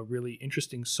into a really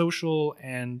interesting social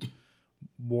and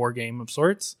war game of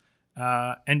sorts.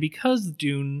 And because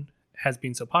Dune has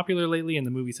been so popular lately and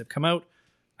the movies have come out,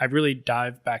 I've really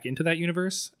dived back into that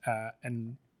universe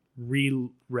and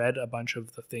reread a bunch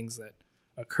of the things that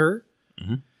occur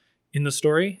in the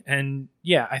story. And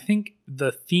I think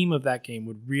the theme of that game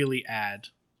would really add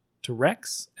to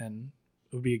Rex, and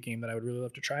it would be a game that I would really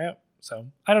love to try out. So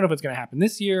I don't know if it's going to happen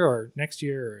this year or next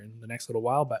year or in the next little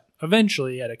while, but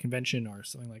eventually at a convention or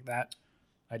something like that,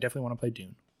 I definitely want to play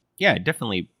Dune. Yeah, I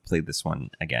definitely played this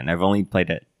one again. I've only played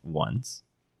it once,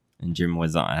 and Jim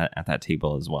was at that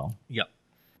table as well. Yep.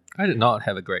 I did not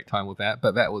have a great time with that,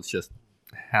 but that was just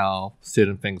how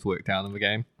certain things worked out in the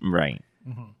game. Right.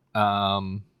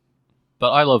 But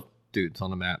I love dudes on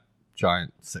the map,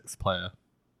 giant 6-player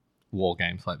war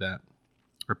games like that.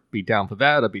 I'd be down for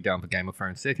that. I'd be down for Game of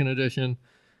Thrones 2nd Edition.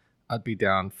 I'd be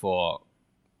down for,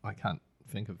 I can't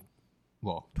think of,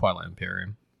 Twilight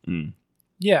Imperium.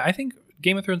 Yeah, I think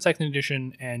Game of Thrones 2nd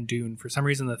Edition and Dune, for some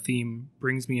reason the theme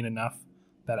brings me in enough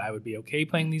that I would be okay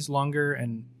playing these longer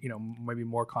and, maybe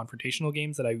more confrontational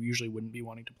games that I usually wouldn't be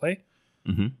wanting to play.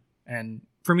 And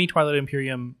for me, Twilight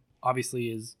Imperium obviously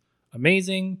is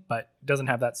amazing, but doesn't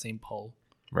have that same pull.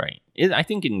 Right. I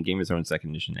think in Game of Thrones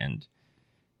 2nd Edition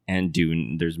and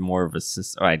Dune, there's more of a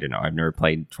system. I don't know. I've never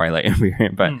played Twilight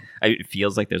Imperium, but it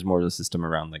feels like there's more of a system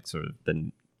around like sort of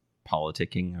the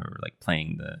politicking or like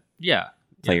playing the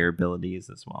player abilities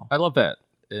as well. I love that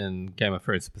in Game of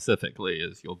Thrones specifically,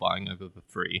 is you're vying over the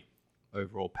 3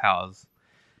 overall powers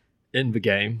in the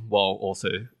game while also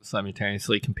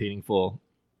simultaneously competing for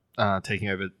taking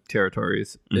over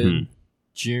territories. In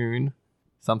June,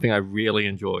 something I really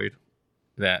enjoyed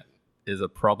that is a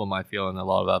problem I feel in a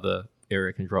lot of other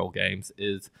area control games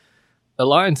is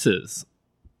alliances.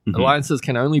 Alliances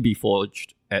can only be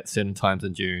forged at certain times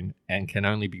in June and can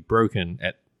only be broken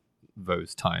at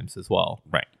those times as well.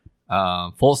 Right.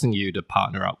 Forcing you to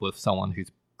partner up with someone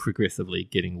who's progressively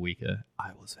getting weaker.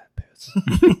 I was that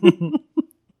person.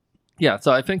 Yeah,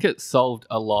 so I think it solved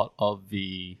a lot of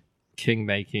the king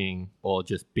making or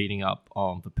just beating up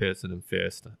on the person in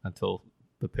first until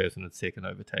the person in second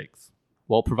overtakes,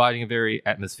 while providing a very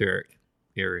atmospheric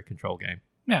area control game.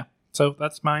 Yeah, so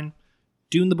that's mine.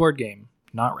 Dune the board game,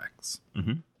 not Rex.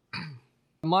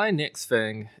 My next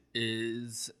thing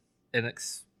is an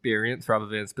experience rather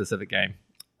than a specific game.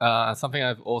 Something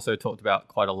I've also talked about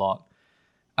quite a lot,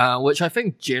 which I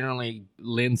think generally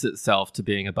lends itself to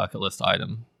being a bucket list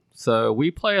item. So we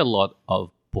play a lot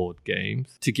of board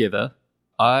games together.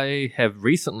 I have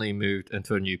recently moved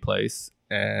into a new place,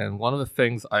 and one of the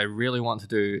things I really want to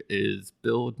do is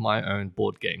build my own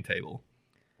board game table.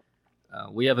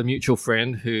 We have a mutual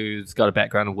friend who's got a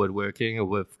background in woodworking, and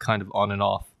we've kind of on and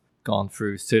off gone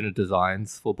through certain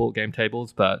designs for board game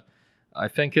tables, but I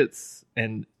think it's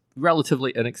a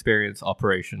relatively inexperienced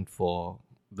operation for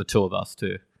the two of us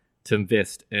to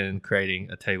invest in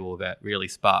creating a table that really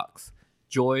sparks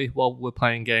joy while we're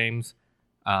playing games.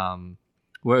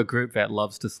 We're a group that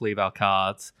loves to sleeve our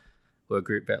cards. We're a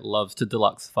group that loves to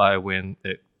deluxify when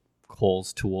it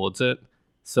calls towards it.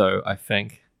 So I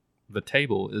think the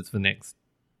table is the next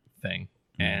thing.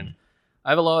 And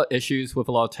I have a lot of issues with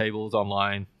a lot of tables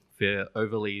online. They're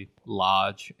overly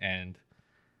large and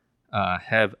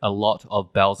have a lot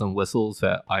of bells and whistles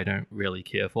that I don't really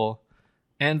care for.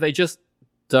 And they just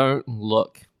don't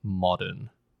look modern.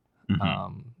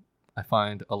 I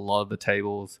find a lot of the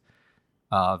tables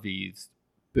are these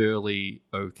burly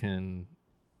oaken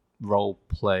role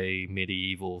play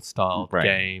medieval style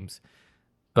games.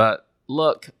 But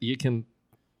look, you can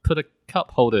put a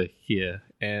cup holder here,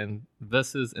 and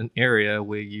this is an area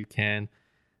where you can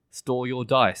store your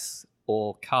dice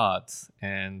or cards,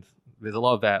 and there's a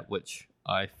lot of that which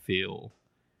I feel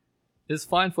is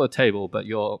fine for a table, but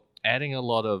you're adding a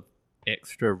lot of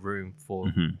extra room for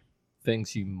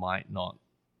things you might not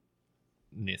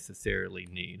necessarily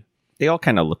need. They all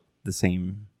kind of look the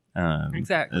same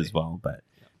exactly as well, but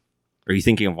are you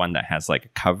thinking of one that has like a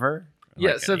cover?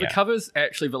 Yeah, so the cover's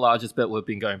actually the largest bit we've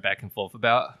been going back and forth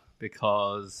about,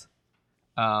 because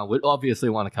we'd obviously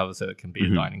want a cover so it can be a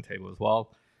dining table as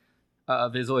well.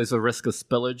 There's always a risk of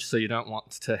spillage, so you don't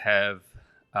want to have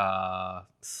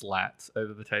slats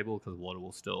over the table because water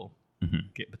will still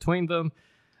get between them.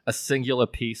 A singular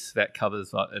piece that covers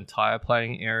the entire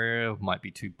playing area might be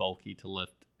too bulky to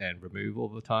lift and remove all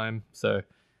the time. So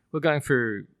we're going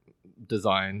through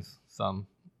designs, some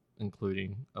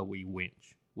including a wee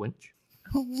winch.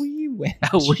 A wee winch.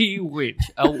 A wee winch.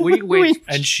 A wee winch.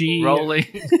 And she rolling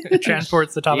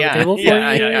transports the top of the table for you?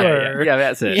 Yeah,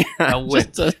 that's it. Yeah, a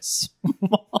winch. just a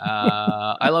small...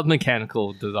 I love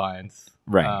mechanical designs.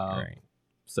 Right.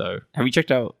 So have you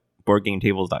checked out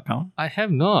boardgametables.com? I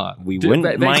have not. We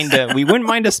wouldn't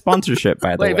mind a sponsorship,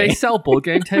 by the way. Wait, they sell board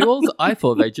game tables? I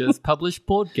thought they just published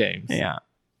board games. Yeah.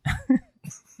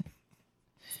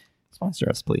 Sponsor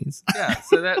us, please. Yeah,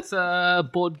 so that's a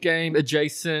board game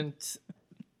adjacent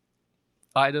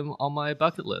item on my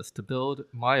bucket list, to build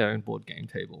my own board game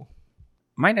table.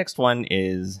 My next one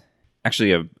is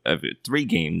actually a 3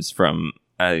 games from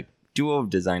a duo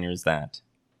of designers that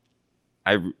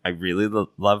I really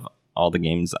love. All the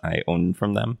games I own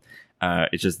from them.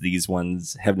 It's just these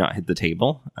ones have not hit the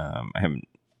table. I haven't,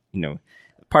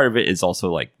 part of it is also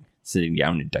like sitting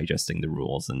down and digesting the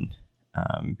rules and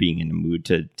being in the mood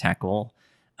to tackle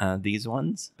these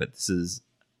ones. But this is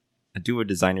a duo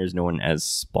designers known as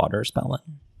Splatterspellen.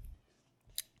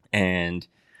 And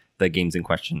the games in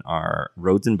question are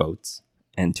Roads and Boats,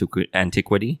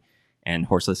 Antiquity, and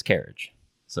Horseless Carriage.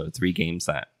 So 3 games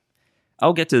that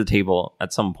I'll get to the table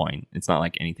at some point. It's not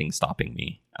like anything stopping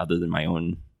me other than my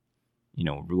own,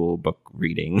 rule book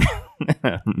reading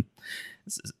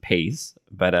pace.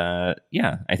 But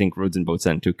yeah, I think Roads and Boats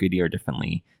and Antiquity are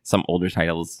definitely some older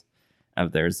titles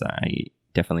of theirs that I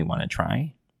definitely want to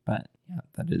try. But yeah,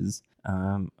 that is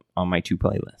on my to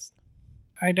play list.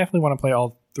 I definitely want to play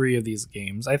all 3 of these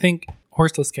games. I think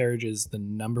Horseless Carriage is the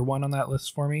number 1 on that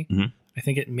list for me. Mm-hmm. I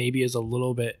think it maybe is a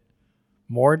little bit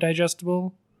more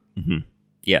digestible. Mm-hmm.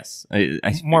 Yes, I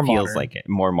more it feels modern. like it.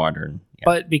 More modern. Yeah.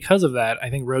 But because of that, I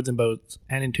think Roads and Boats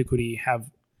and Antiquity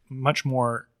have much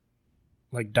more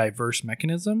like diverse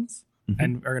mechanisms Mm-hmm.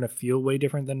 and are going to feel way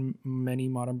different than many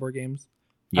modern board games.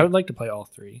 Yeah. I would like to play all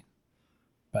 3.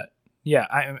 But yeah,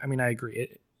 I mean, I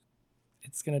agree.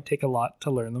 It's going to take a lot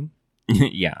to learn them.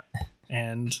 Yeah.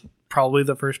 And probably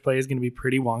the first play is going to be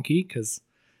pretty wonky because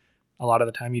a lot of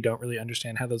the time you don't really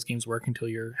understand how those games work until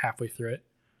you're halfway through it.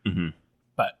 Mm-hmm.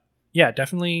 But yeah,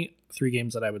 definitely 3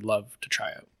 games that I would love to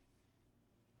try out.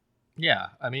 Yeah,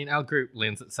 I mean, our group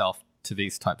lends itself to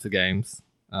these types of games.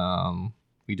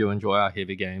 We do enjoy our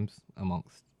heavy games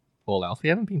amongst all else. We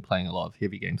haven't been playing a lot of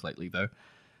heavy games lately, though.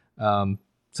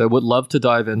 So would love to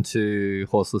dive into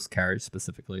Horseless Carriage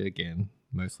specifically again,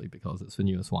 mostly because it's the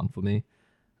newest one for me.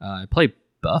 I played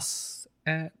Bus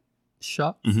at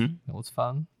Shut. Mm-hmm. That was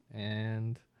fun.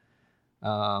 And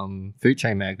Food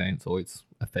Chain Magnate's always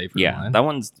a favorite of mine. That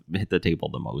one's hit the table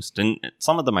the most. And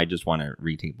some of them I just want to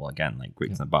retable again, like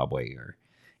Great Zimbabwe or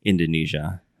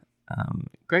Indonesia.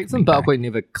 Great Zimbabwe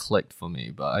never clicked for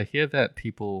me, but I hear that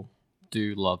people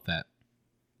do love that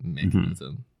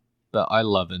mechanism. Mm-hmm. But I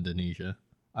love Indonesia.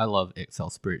 I love Excel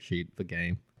spreadsheet, the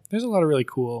game. There's a lot of really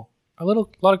a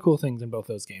lot of cool things in both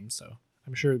those games, so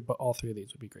I'm sure all 3 of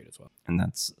these would be great as well. And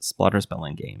that's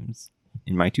Splatterspellen games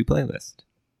in my to play list.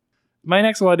 My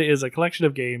next one is a collection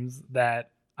of games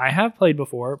that I have played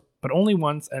before, but only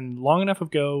once and long enough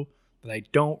ago that I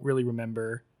don't really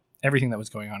remember everything that was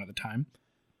going on at the time.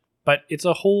 But it's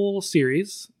a whole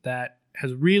series that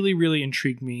has really, really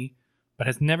intrigued me, but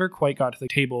has never quite got to the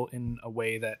table in a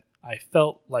way that I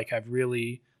felt like I've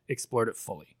really explored it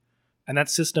fully. And that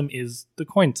system is the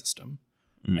coin system.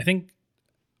 Mm. I think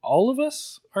all of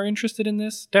us are interested in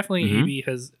this. Definitely Mm-hmm. AB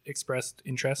has expressed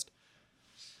interest.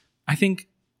 I think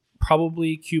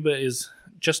probably Cuba is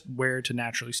just where to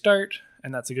naturally start,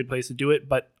 and that's a good place to do it.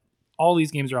 But all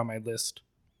these games are on my list.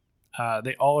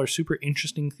 They all are super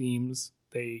interesting themes.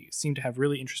 They seem to have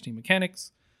really interesting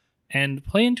mechanics and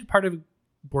play into part of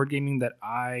board gaming that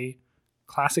I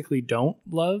classically don't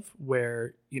love,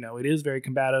 where, it is very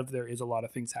combative. There is a lot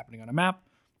of things happening on a map.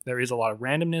 There is a lot of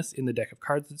randomness in the deck of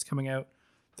cards that's coming out.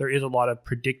 There is a lot of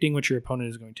predicting what your opponent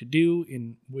is going to do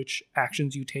in which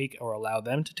actions you take or allow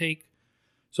them to take.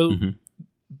 So,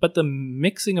 but the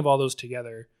mixing of all those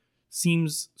together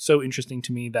seems so interesting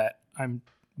to me that I'm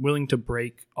willing to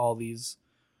break all these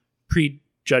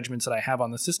prejudgments that I have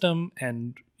on the system.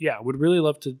 And yeah, would really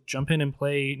love to jump in and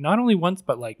play not only once,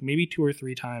 but like maybe 2 or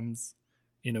 3 times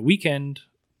in a weekend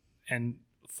and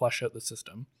flush out the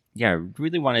system. Yeah, I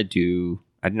really want to do,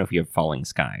 I don't know if you have Falling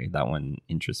Sky. That one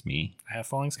interests me. I have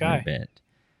Falling Sky. A bit.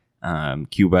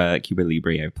 Cuba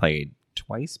Libre I've played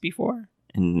twice before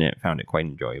and found it quite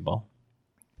enjoyable.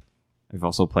 I've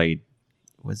also played,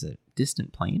 was it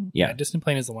Distant Plain? Yeah, Distant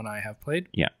Plain is the one I have played.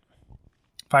 Yeah.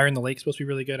 Fire in the Lake is supposed to be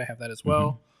really good. I have that as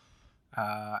well.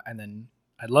 And then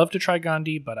I'd love to try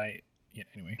Gandhi, but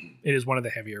anyway, it is one of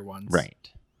the heavier ones. Right.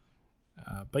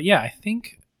 But yeah, I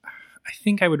think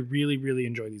I would really, really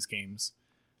enjoy these games.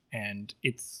 And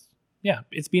it's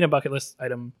been a bucket list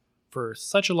item for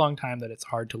such a long time that it's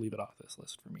hard to leave it off this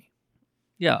list for me.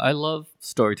 Yeah, I love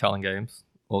storytelling games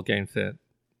or games that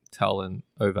tell an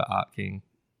overarching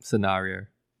scenario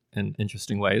in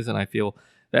interesting ways. And I feel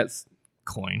that's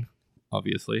coin,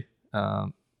 obviously.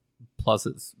 Plus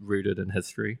it's rooted in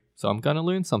history. So I'm going to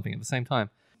learn something at the same time.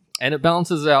 And it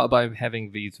balances out by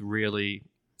having these really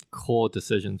core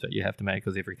decisions that you have to make,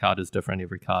 because every card is different.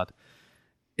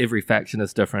 Every faction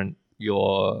is different.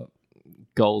 Your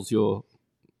goals you're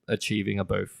achieving are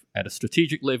both at a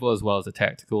strategic level as well as a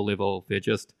tactical level. They're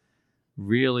just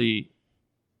really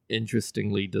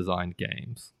interestingly designed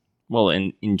games. Well,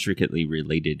 and intricately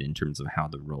related in terms of how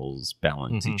the roles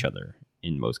balance each other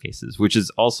in most cases, which is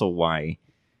also why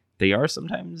they are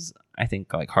sometimes, I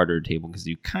think, like harder to table, because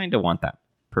you kind of want that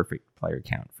perfect player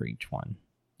count for each one.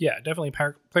 Yeah, definitely.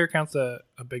 Player count's a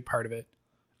big part of it.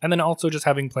 And then also just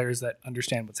having players that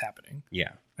understand what's happening.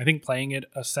 Yeah. I think playing it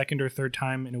a second or third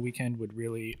time in a weekend would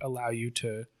really allow you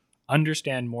to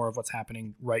understand more of what's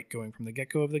happening right going from the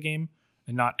get-go of the game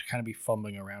and not to kind of be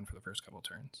fumbling around for the first couple of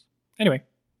turns. Anyway,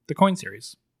 the coin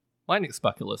series. My next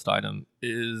bucket list item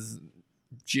is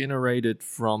generated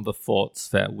from the thoughts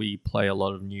that we play a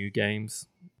lot of new games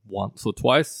once or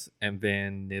twice and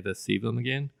then never see them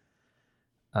again.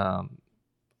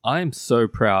 I'm so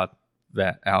proud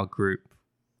that our group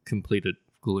completed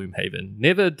Gloomhaven.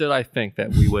 Never did I think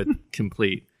that we would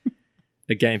complete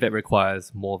a game that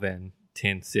requires more than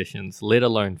 10 sessions, let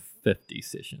alone 50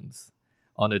 sessions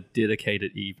on a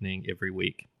dedicated evening every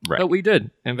week. Right. But we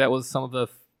did, and that was some of the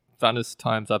funnest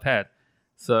times I've had.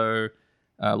 So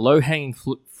low-hanging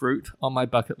fruit on my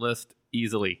bucket list,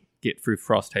 easily get through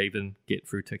Frosthaven, get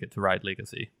through Ticket to Ride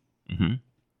Legacy. Mm-hmm.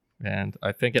 And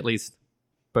I think at least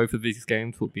both of these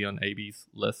games will be on AB's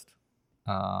list.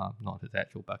 Not his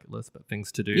actual bucket list, but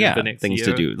things to do the next things year.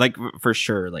 to do. Like, for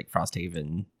sure, like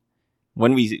Frosthaven.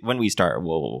 When we start,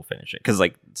 we'll finish it. Because,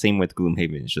 like, same with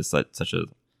Gloomhaven, it's just such a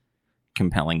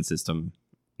compelling system.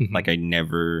 Mm-hmm. Like, I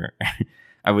never...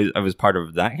 I was part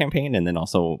of that campaign and then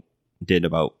also did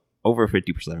about over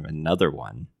 50% of another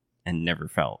one and never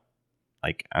felt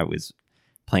like I was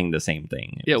playing the same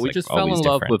thing. We just fell in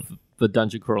love with the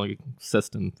dungeon crawling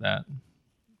system that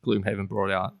Gloomhaven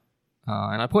brought out.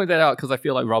 And I point that out because I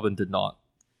feel like Robin did not.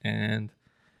 And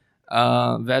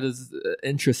that is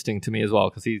interesting to me as well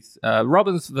because he's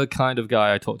Robin's the kind of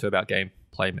guy I talk to about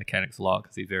gameplay mechanics a lot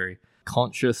because he's very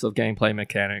conscious of gameplay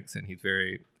mechanics and he's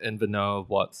very in the know of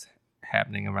what's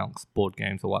happening amongst board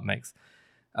games or what makes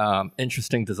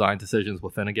interesting design decisions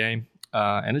within a game.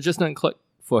 And it just didn't click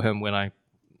for him when I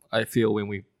feel when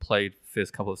we played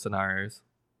first couple of scenarios.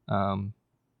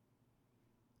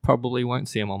 Probably won't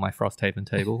see him on my Frosthaven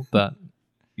table, but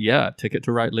yeah, Ticket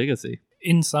to Ride Legacy.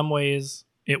 In some ways,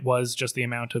 it was just the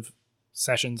amount of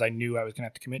sessions I knew I was going to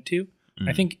have to commit to. Mm-hmm.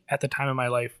 I think at the time of my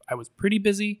life, I was pretty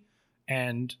busy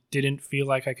and didn't feel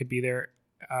like I could be there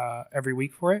every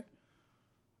week for it.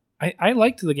 I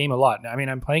liked the game a lot. I mean,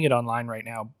 I'm playing it online right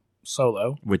now,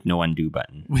 solo. With no undo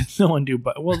button. With no undo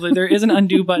button. Well, there is an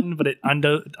undo button, but it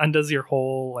undoes your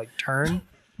whole like turn,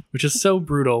 which is so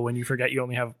brutal when you forget you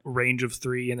only have range of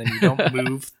 3 and then you don't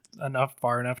move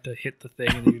far enough to hit the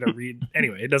thing and then you don't read.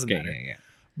 Anyway, it doesn't matter. Yeah.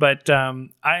 But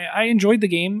I enjoyed the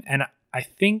game, and I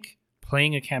think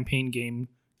playing a campaign game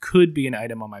could be an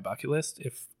item on my bucket list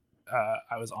if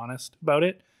I was honest about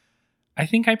it. I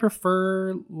think I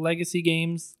prefer legacy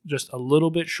games, just a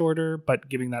little bit shorter, but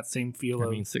giving that same feel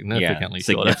significantly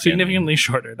shorter. Significantly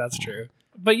shorter, that's true.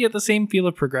 But yet the same feel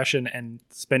of progression and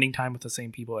spending time with the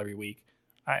same people every week.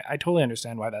 I totally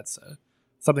understand why that's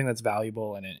something that's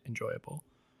valuable and enjoyable.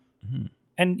 Mm-hmm.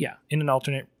 And yeah, in an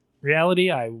alternate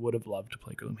reality, I would have loved to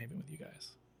play Gloomhaven with you guys.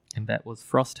 And that was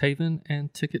Frosthaven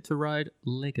and Ticket to Ride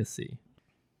Legacy.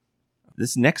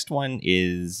 This next one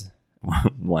is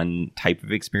one type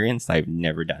of experience I've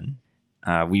never done.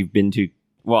 I've been to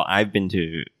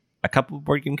a couple of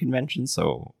board game conventions,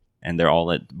 and they're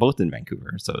all both in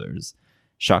Vancouver. So there's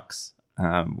Shucks.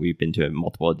 We've been to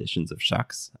multiple editions of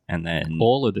Shucks, and then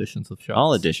all editions of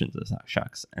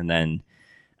Shucks, and then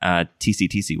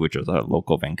TCTC, which was a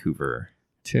local Vancouver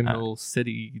Terminal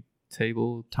City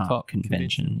Tabletop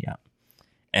Convention. Yeah,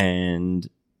 and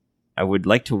I would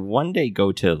like to one day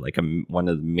go to like one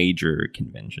of the major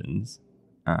conventions,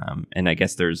 and I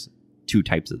guess there's two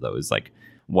types of those. Like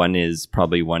one is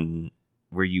probably one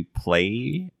where you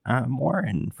play more,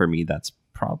 and for me that's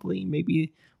probably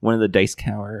maybe one of the Dice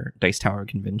Tower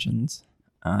conventions.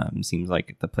 Seems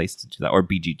like the place to do that, or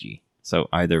BGG. So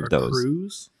either of those.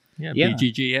 Cruise? Yeah,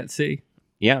 BGG at sea.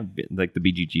 Yeah, like the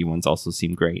BGG ones also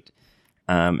seem great.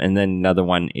 And then another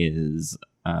one is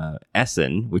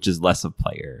Essen, which is less of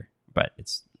player, but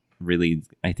it's really,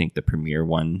 I think, the premier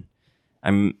one.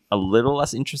 I'm a little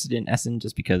less interested in Essen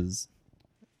just because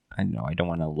I don't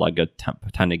want to lug a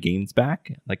ton of games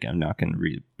back. Like, I'm not going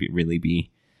to really be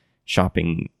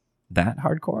shopping that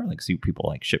hardcore. Like, see people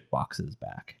like ship boxes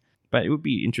back. But it would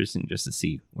be interesting just to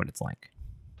see what it's like.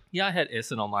 Yeah, I had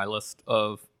Essen on my list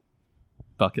of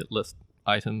bucket list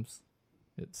items.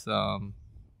 It's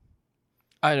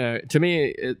I don't know. To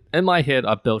me, in my head,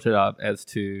 I built it up as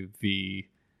to the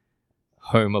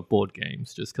home of board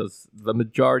games, just because the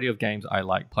majority of games I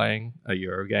like playing are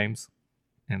Euro games,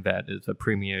 and that is a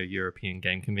premier European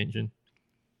game convention.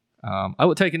 I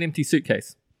would take an empty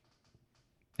suitcase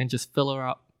and just fill her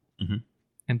up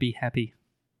and be happy.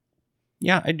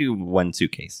 Yeah, I do one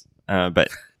suitcase, but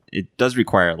it does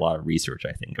require a lot of research,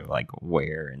 I think, of like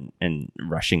where and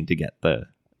rushing to get the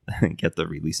get the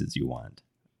releases you want.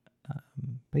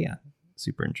 But yeah,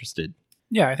 super interested.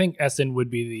 Yeah, I think Essen would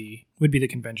be the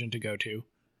convention to go to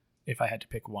if I had to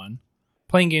pick one.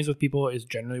 Playing games with people is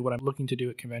generally what I'm looking to do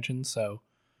at conventions, so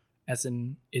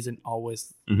Essen isn't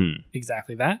always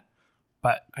exactly that.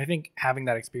 But I think having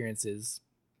that experience is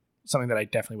something that I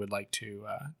definitely would like to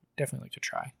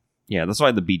try. Yeah, that's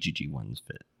why the BGG ones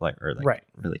fit, right.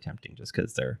 really tempting, just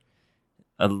because they're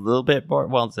a little bit more.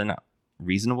 Well, they're not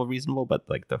reasonable, but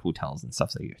like the hotels and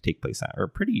stuff that you take place at are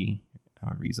pretty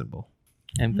reasonable.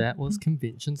 And that was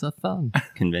Conventions Are Fun.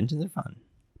 Conventions are fun.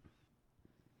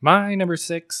 My number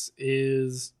 6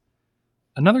 is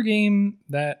another game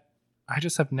that I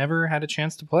just have never had a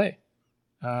chance to play.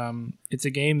 It's a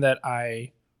game that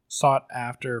I sought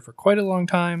after for quite a long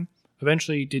time.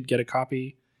 Eventually did get a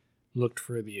copy, looked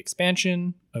for the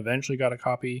expansion, eventually got a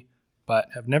copy, but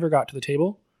have never got to the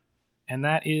table. And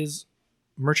that is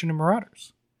Merchant and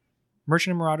Marauders.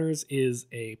 Merchant and Marauders is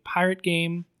a pirate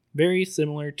game, very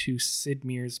similar to Sid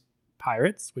Meier's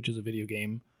Pirates, which is a video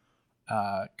game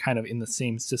kind of in the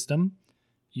same system.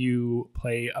 You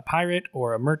play a pirate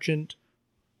or a merchant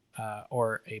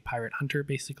or a pirate hunter,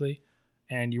 basically,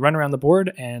 and you run around the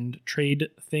board and trade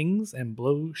things and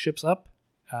blow ships up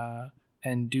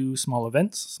and do small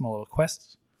events, small little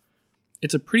quests.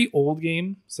 It's a pretty old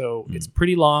game, so it's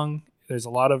pretty long. There's a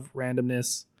lot of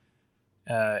randomness.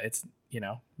 It's,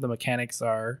 the mechanics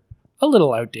are a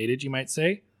little outdated, you might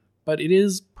say, but it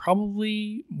is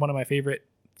probably one of my favorite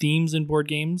themes in board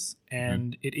games,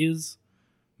 and it is,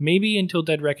 maybe until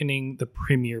Dead Reckoning, the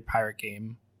premier pirate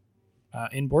game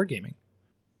in board gaming.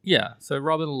 Yeah, so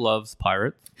Robin loves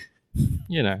pirates.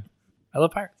 I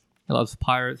love pirates. He loves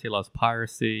pirates, he loves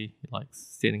piracy, he likes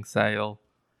setting sail,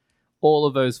 all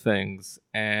of those things.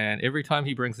 And every time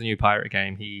he brings a new pirate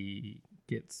game, he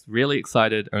gets really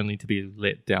excited only to be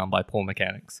let down by poor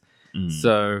mechanics.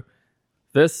 So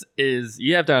this is,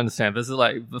 you have to understand, this is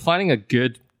like finding a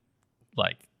good,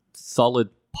 solid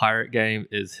pirate game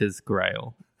is his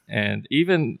grail. And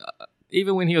even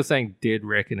when he was saying Dead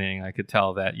Reckoning, I could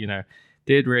tell that,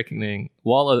 Dead Reckoning,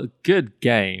 while a good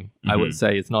game, I would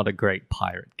say it's not a great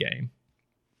pirate game.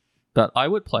 But I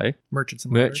would play Merchants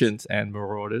and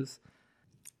Marauders.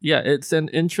 Yeah, it's an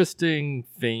interesting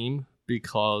theme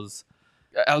because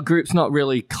our group's not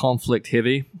really conflict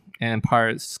heavy, and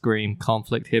pirates scream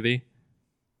conflict heavy.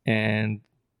 And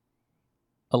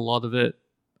a lot of it,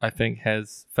 I think,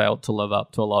 has failed to live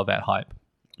up to a lot of that hype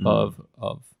of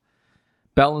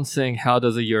balancing how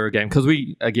does a Eurogame, because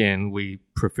we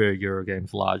prefer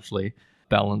Eurogames largely,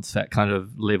 balance that kind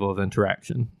of level of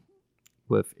interaction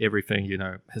with everything,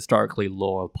 historically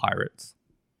lore of pirates.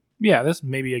 Yeah, this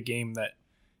may be a game that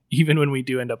even when we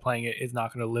do end up playing it, is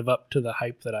not going to live up to the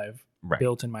hype that I've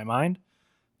built in my mind.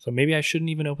 So maybe I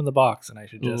shouldn't even open the box and I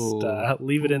should just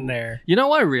leave it in there. You know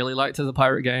what I really liked as a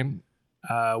pirate game?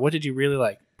 What did you really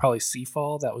like? Probably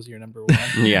Seafall. That was your number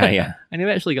one. Yeah. I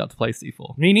never actually got to play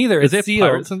Seafall. Me neither. Is it's there sealed.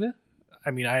 pirates in there?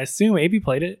 I mean, I assume AB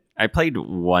played it. I played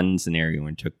one scenario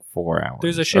and it took 4 hours.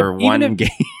 There's a ship. Or one game.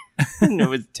 It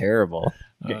was terrible.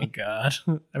 Oh, God.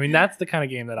 I mean, that's the kind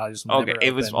of game that I just never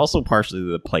it was open. also partially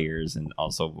the players and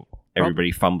also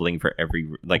everybody fumbling for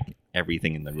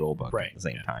everything in the rule book at the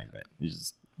same time. But it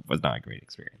just was not a great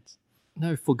experience.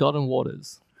 No, Forgotten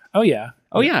Waters. Oh, yeah.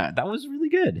 Oh, yeah. That was really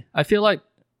good. I feel like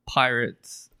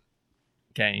pirates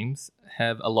games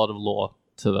have a lot of lore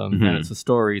to them, and it's the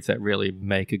stories that really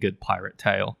make a good pirate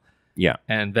tale. Yeah.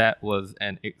 And that was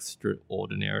an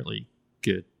extraordinarily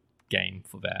good game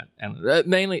for that. And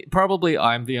mainly, probably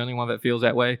I'm the only one that feels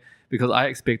that way, because I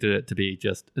expected it to be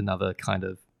just another kind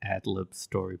of ad-lib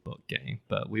storybook game.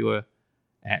 But we were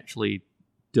actually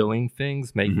doing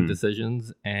things, making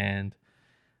decisions, and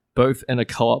both in a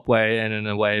co-op way and in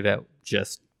a way that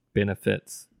just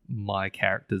benefits my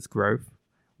character's growth,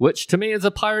 which to me is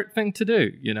a pirate thing to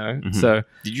do, So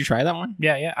did you try that one?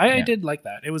 Yeah. I did like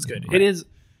that. It was good. Right. It is,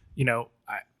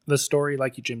 the story,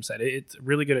 like Jim said, it's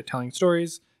really good at telling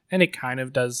stories, and it kind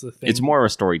of does the thing. It's more of a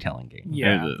storytelling game.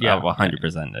 Yeah.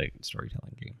 100% a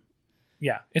storytelling game.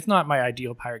 Yeah. It's not my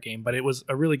ideal pirate game, but it was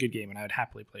a really good game, and I would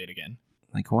happily play it again.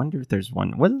 I wonder if there's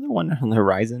one. Wasn't there one on the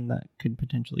horizon that could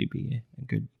potentially be a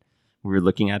good... We were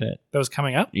looking at it. That was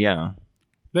coming up? Yeah.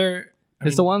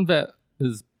 It's the one that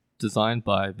is designed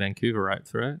by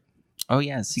Vancouverites, right? Oh,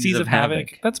 yeah. Seas of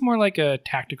Havoc. That's more like a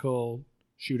tactical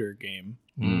shooter game.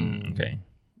 Okay.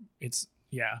 It's,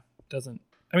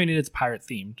 it's pirate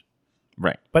themed.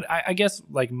 Right. But I guess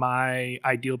my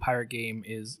ideal pirate game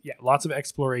is, lots of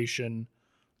exploration,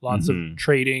 lots of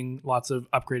trading, lots of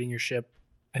upgrading your ship.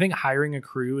 I think hiring a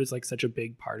crew is such a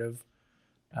big part of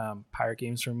pirate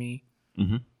games for me.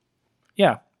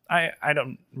 Yeah. I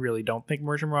don't think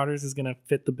Merchant Marauders is going to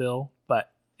fit the bill,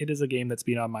 but it is a game that's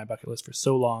been on my bucket list for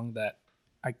so long that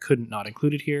I couldn't not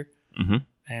include it here. Mm-hmm.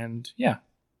 And yeah,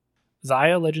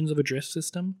 Zaya Legends of Adrift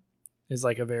system is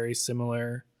like a very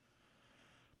similar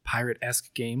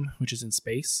pirate-esque game, which is in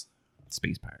space.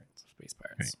 Space Pirates.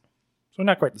 Right. So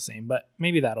not quite the same, but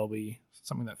maybe that'll be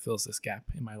something that fills this gap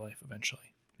in my life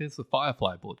eventually. There's the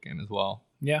Firefly board game as well.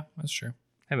 Yeah, that's true.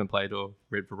 Haven't played or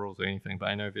read the rules or anything, but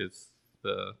I know there's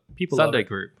the People Sunday love it.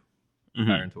 group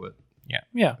Mm-hmm. are into it.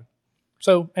 Yeah.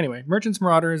 So anyway, Merchants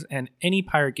Marauders and any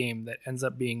pirate game that ends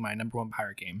up being my number one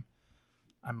pirate game.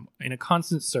 I'm in a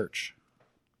constant search.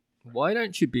 Why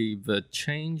don't you be the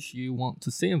change you want to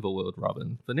see in the world,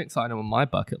 Robin? The next item on my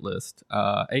bucket list,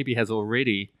 AB has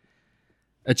already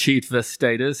achieved this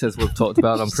status, as we've talked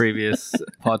about on previous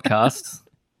podcasts.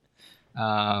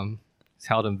 It's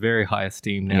held in very high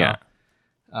esteem now.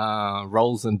 Yeah.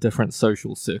 Roles in different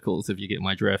social circles, if you get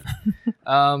my drift.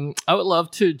 I would love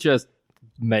to just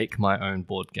make my own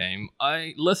board game.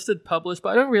 I listed published, but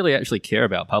I don't really actually care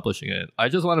about publishing it. I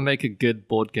just want to make a good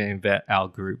board game that our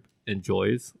group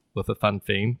enjoys with a fun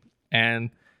theme.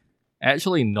 And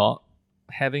actually not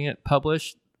having it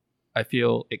published, I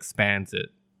feel expands it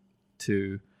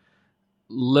to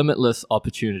limitless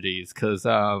opportunities, because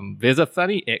there's a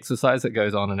funny exercise that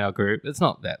goes on in our group. It's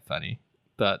not that funny,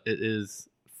 but it is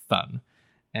fun.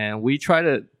 And we try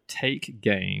to take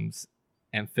games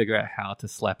and figure out how to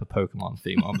slap a Pokemon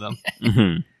theme on them.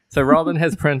 Mm-hmm. So Robin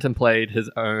has print and played his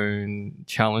own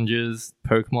challenges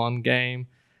Pokemon game.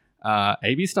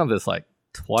 AB's done this like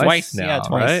twice now,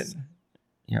 right?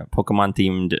 Yeah, Pokemon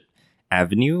themed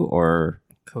Avenue or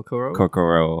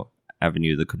Kokoro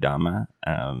Avenue, the Kodama.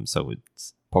 So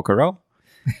it's Pokoro.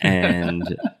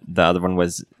 And the other one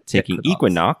was taking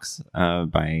Equinox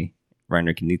by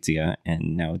Reiner Knizia,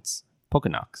 and now it's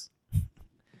Pokénox.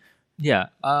 Yeah.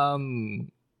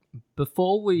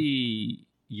 Before we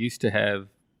used to have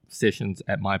sessions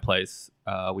at my place,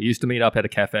 we used to meet up at a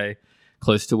cafe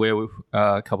close to where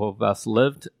a couple of us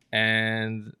lived,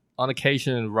 and on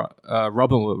occasion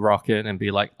Robin would rock in and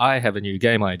be like, I have a new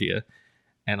game idea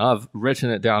and I've written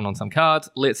it down on some cards,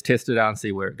 let's test it out and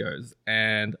see where it goes.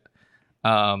 And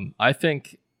I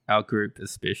think our group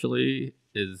especially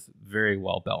is very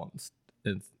well balanced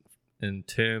in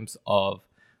terms of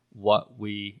what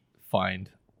we find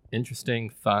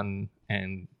interesting, fun,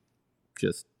 and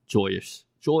just joyous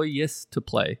to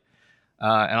play.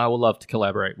 And I would love to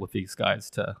collaborate with these guys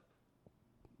to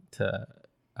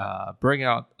bring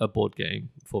out a board game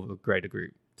for the greater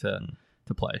group to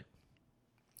play.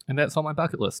 And that's on my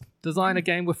bucket list. Design a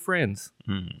game with friends.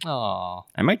 Aww.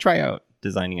 I might try out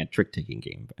designing a trick-taking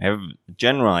game. I have a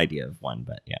general idea of one,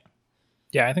 but yeah.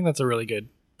 Yeah, I think that's a really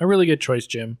good choice,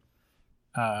 Jim.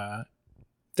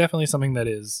 Definitely something that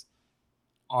is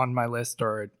on my list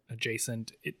or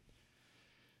adjacent.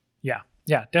 Yeah,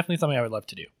 definitely something I would love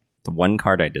to do. The one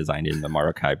card I designed in the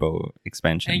Maracaibo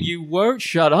expansion. And you won't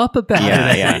shut up about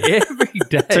it every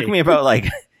day. It took me about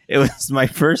it was my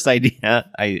first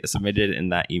idea. I submitted in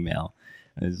that email.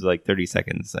 It was like 30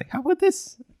 seconds. Like, how about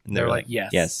this? And they're like,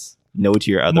 yes. Yes. No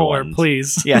to your other More, ones.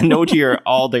 please. Yeah, no to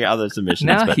all the other submissions.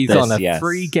 Now but he's this, on a yes.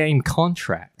 3-game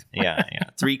contract. Yeah.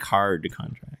 3-card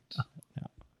contract. Yeah.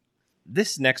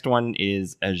 This next one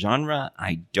is a genre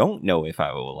I don't know if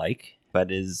I will like,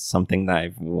 but is something that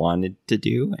I've wanted to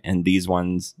do. And these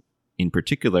ones in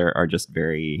particular are just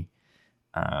very...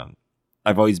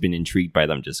 I've always been intrigued by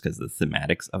them just because of the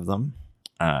thematics of them.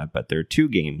 But there are 2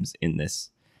 games in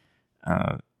this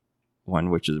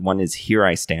one, one is Here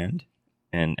I Stand,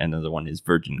 and another one is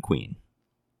Virgin Queen.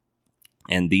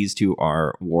 And these 2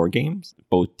 are war games,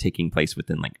 both taking place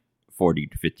within 40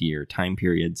 to 50 year time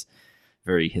periods,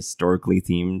 very historically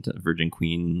themed. Virgin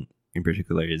Queen in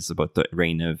particular is about the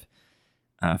reign of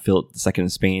Philip II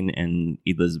of Spain and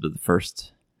Elizabeth I.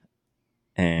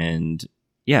 And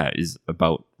yeah, is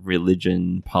about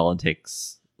religion,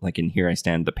 politics. Like in Here I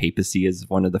Stand, the papacy is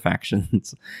one of the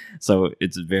factions. So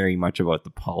it's very much about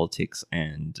the politics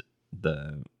and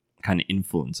the kind of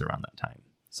influence around that time.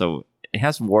 So it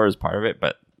has war as part of it,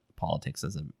 but politics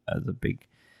as a big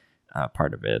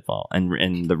part of it as well,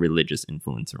 and the religious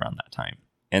influence around that time.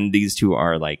 And these 2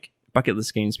 are bucket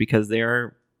list games because they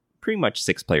are pretty much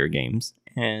 6-player games,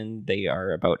 and they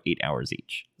are about 8 hours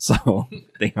each. So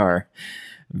they are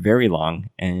very long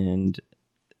and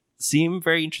seem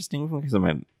very interesting because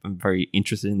I'm very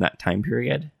interested in that time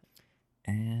period.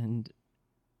 And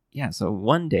yeah, so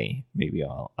one day maybe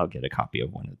I'll get a copy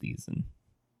of one of these and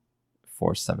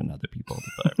force 7 other people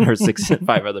to play, or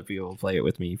 5 other people to play it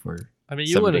with me for. I mean,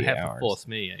 you wouldn't have hours. to force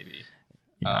me, maybe.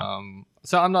 Yeah.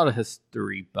 So I'm not a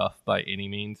history buff by any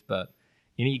means, but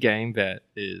any game that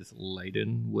is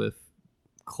laden with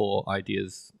core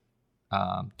ideas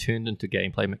turned into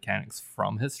gameplay mechanics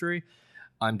from history,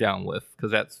 I'm down with,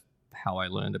 because that's how I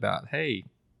learned about, hey,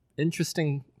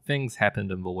 interesting things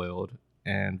happened in the world,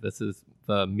 and this is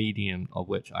the medium of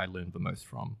which I learned the most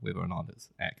from, whether or not it's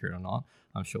accurate or not.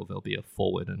 I'm sure there'll be a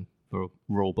forward in the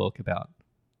rule book about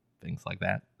things like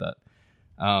that. But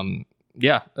when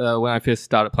I first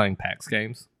started playing PAX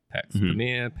games, PAX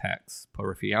Premier, PAX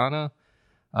Porfiana,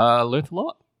 learned a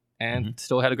lot and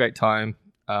still had a great time.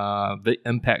 The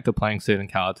impact of playing certain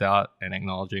cards out and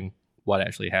acknowledging what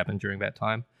actually happened during that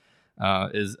time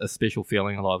is a special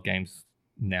feeling a lot of games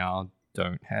now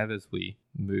don't have as we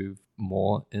move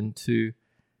more into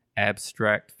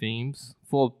abstract themes,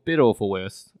 for better or for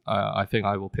worse. I think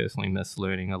I will personally miss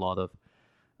learning a lot of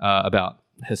about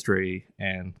history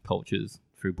and cultures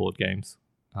through board games.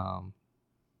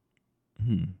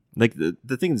 Like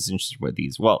the thing that's interesting with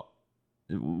these, well,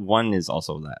 one is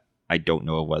also that I don't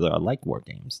know whether I like war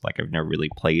games. Like I've never really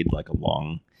played like a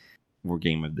long war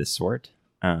game of this sort.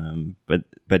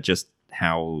 But just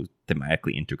how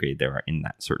thematically integrated they are in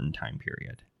that certain time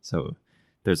period. So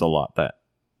there's a lot that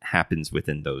happens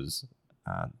within those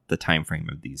the time frame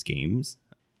of these games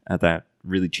that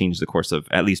really changed the course of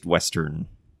at least Western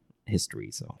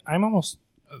history. So I'm almost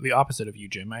the opposite of you,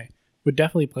 Jim. I would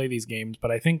definitely play these games,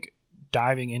 but I think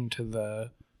diving into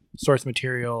the source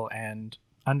material and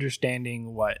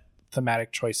understanding what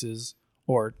thematic choices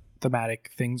or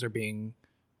thematic things are being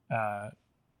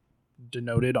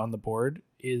denoted on the board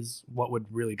is what would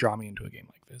really draw me into a game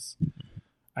like this.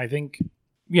 I think,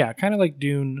 kind of like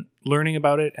Dune, learning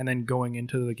about it and then going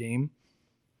into the game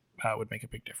would make a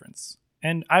big difference.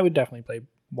 And I would definitely play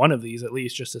one of these at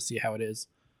least just to see how it is.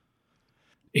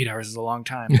 8 hours is a long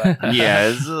time, but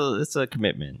yeah, it's a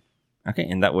commitment. Okay,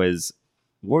 and that was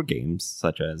war games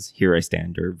such as Here I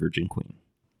Stand or Virgin Queen.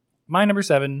 My number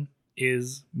 7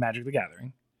 is Magic the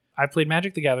Gathering. I've played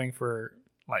Magic the Gathering for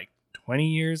like 20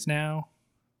 years now.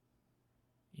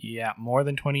 Yeah, more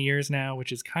than 20 years now,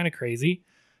 which is kind of crazy.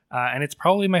 And it's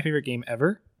probably my favorite game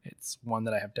ever. It's one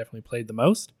that I have definitely played the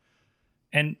most.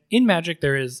 And in Magic,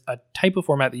 there is a type of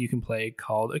format that you can play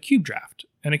called a cube draft.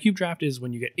 And a cube draft is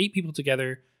when you get 8 people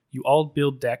together, you all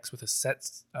build decks with a set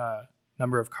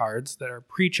number of cards that are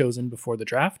pre-chosen before the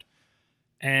draft.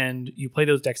 And you play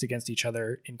those decks against each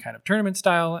other in kind of tournament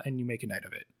style, and you make a night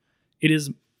of it. It is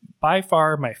by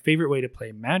far my favorite way to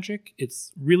play Magic.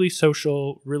 It's really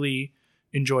social, really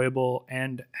enjoyable,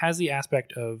 and has the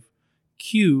aspect of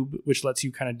cube, which lets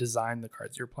you kind of design the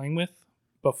cards you're playing with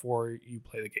before you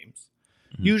play the games.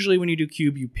 Usually when you do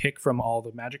cube, you pick from all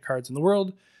the Magic cards in the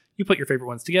world, you put your favorite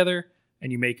ones together,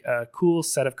 and you make a cool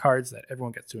set of cards that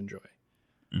everyone gets to enjoy.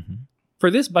 For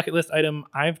this bucket list item,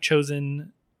 I've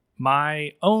chosen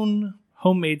my own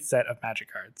homemade set of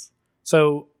Magic cards.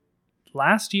 So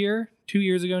last year, 2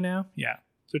 years ago now,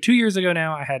 So 2 years ago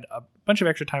now, I had a bunch of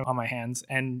extra time on my hands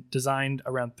and designed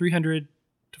around 300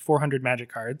 to 400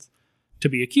 Magic cards to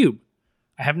be a cube.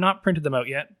 I have not printed them out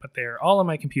yet, but they're all on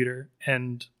my computer,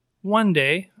 and one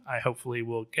day I hopefully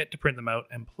will get to print them out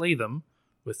and play them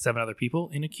with 7 other people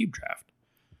in a cube draft.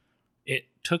 It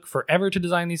took forever to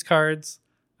design these cards,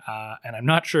 and I'm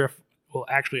not sure if will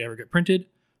actually ever get printed,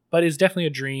 but it's definitely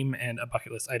a dream and a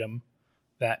bucket list item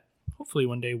that hopefully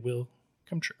one day will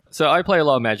come true. So I play a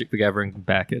lot of Magic the Gathering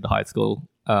back at high school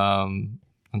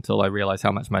until I realized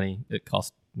how much money it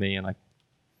cost me and I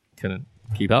couldn't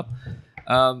keep up.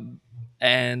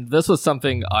 And this was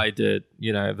something I did,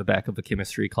 at the back of the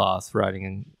chemistry class, writing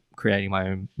and creating my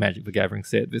own Magic the Gathering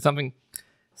set. There's something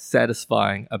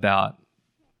satisfying about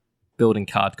building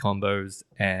card combos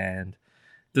and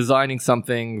designing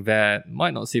something that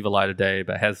might not see the light of day,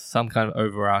 but has some kind of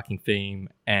overarching theme,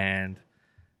 and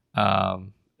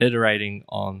iterating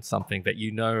on something that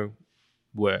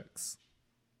works.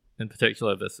 In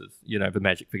particular, this is, the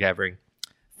Magic the Gathering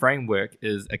framework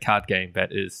is a card game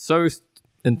that is so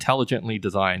intelligently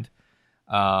designed,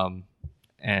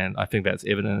 and I think that's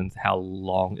evident in how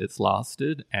long it's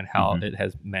lasted and how it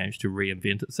has managed to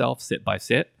reinvent itself set by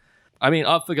set. I mean,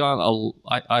 I've forgotten,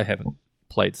 I haven't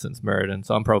played since Mirrodin,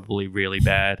 so I'm probably really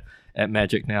bad at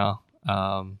Magic now.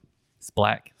 Is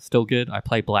Black still good? I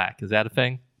play Black. Is that a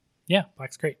thing? Yeah,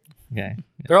 Black's great. Okay.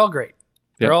 They're all great.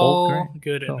 They're all great.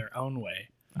 good in their own way.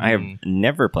 I have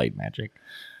never played Magic,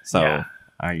 so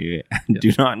I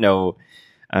do not know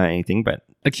anything, but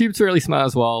a cube's really smart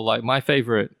as well. Like, my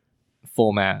favorite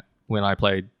format when I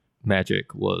played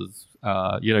Magic was,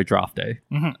 draft day.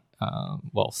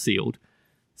 Sealed.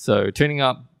 So turning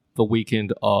up the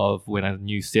weekend of when a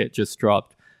new set just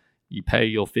dropped, you pay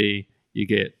your fee, you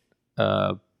get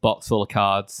a box full of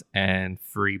cards and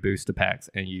free booster packs,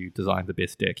 and you design the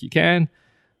best deck you can,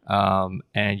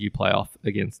 and you play off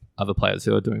against other players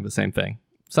who are doing the same thing.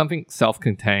 Something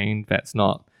self-contained that's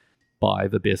not buy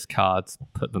the best cards,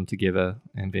 put them together,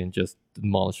 and then just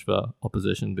demolish the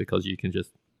opposition because you can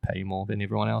just pay more than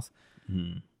everyone else.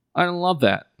 I love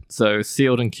that. So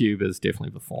Sealed and Cube is definitely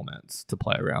the formats to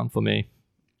play around for me.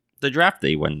 The draft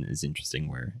day one is interesting,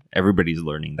 where everybody's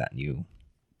learning that new.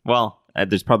 Well,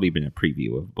 there's probably been a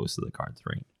preview of most of the cards,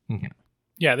 right? Mm-hmm.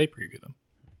 Yeah, they preview them.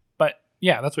 But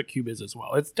yeah, that's what Cube is as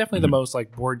well. It's definitely the most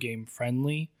like board game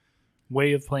friendly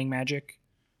way of playing Magic.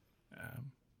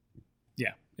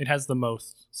 Yeah, it has the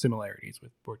most similarities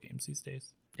with board games these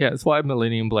days. Yeah, it's why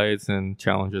Millennium Blades and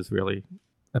Challenges really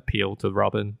appeal to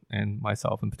Robin and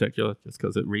myself in particular, just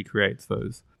because it recreates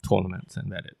those tournaments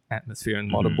and that atmosphere in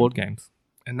modern board games.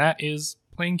 And that is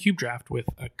playing Cube Draft with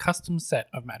a custom set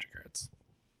of Magic cards.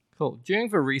 Cool. During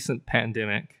the recent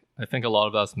pandemic, I think a lot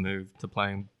of us moved to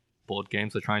playing board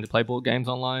games or trying to play board games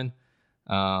online.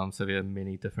 So there are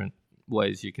many different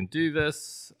ways you can do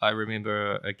this. I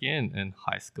remember, again, in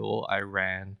high school, I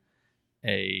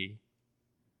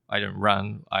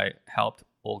helped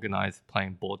organize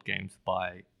playing board games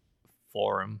by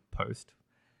forum post.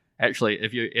 Actually,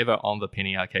 if you're ever on the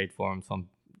Penny Arcade forums from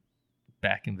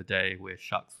back in the day where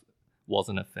Shucks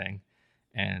wasn't a thing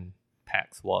and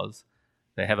PAX was,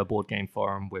 they have a board game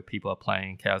forum where people are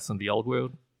playing Chaos in the Old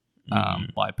World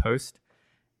by post.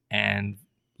 And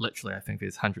literally, I think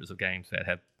there's hundreds of games that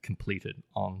have completed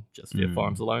on just their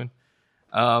forums alone.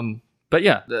 But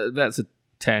yeah, that's a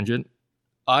tangent.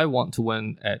 I want to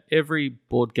win at every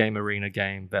Board Game Arena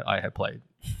game that I have played.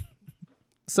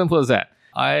 Simple as that.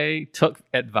 I took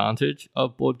advantage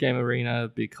of Board Game Arena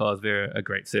because they're a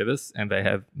great service and they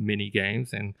have mini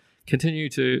games and continue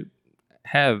to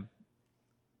have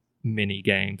mini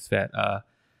games that are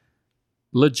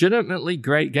legitimately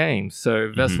great games.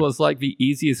 So this was like the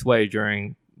easiest way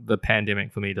during the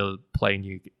pandemic for me to play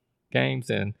new games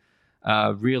and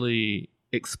really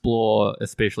explore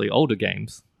especially older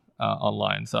games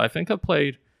online. So I think I've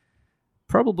played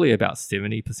probably about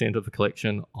 70% of the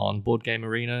collection on Board Game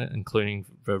Arena, including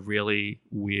the really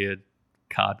weird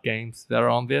card games that are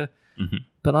on there.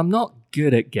 But I'm not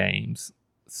good at games.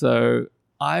 So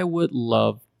I would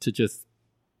love to just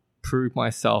prove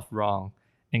myself wrong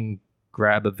and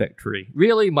grab a victory.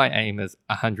 Really, my aim is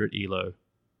 100 ELO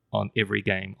on every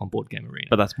game on Board Game Arena.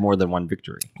 But that's more than one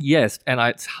victory. Yes, and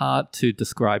it's hard to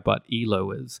describe what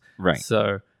ELO is. Right.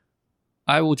 So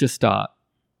I will just start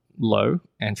low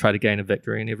and try to gain a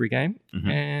victory in every game,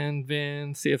 and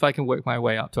then see if I can work my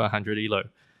way up to 100 ELO.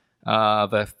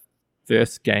 The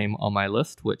first game on my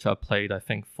list, which I've played, I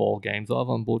think, 4 games of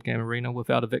on Board Game Arena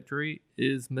without a victory,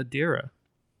 is Madeira,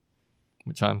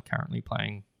 which I'm currently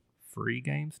playing 3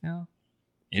 games now.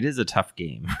 It is a tough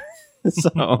game.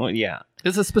 So, yeah.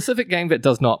 It's a specific game that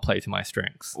does not play to my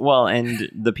strengths. Well, and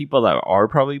the people that are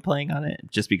probably playing on it,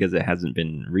 just because it hasn't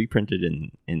been reprinted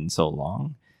in so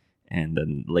long, and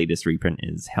the latest reprint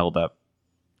is held up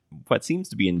what seems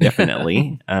to be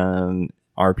indefinitely,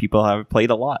 are people have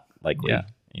played a lot, likely.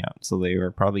 Yeah. So they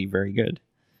are probably very good.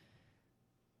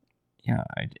 Yeah.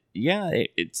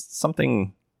 It's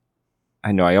something.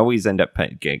 I know I always end up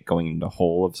going in the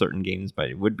hole of certain games, but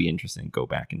it would be interesting to go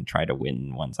back and try to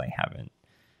win ones I haven't,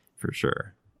 for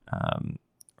sure.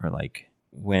 Or like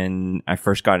when I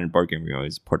first got in board game, it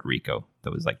was Puerto Rico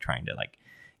that was like trying to like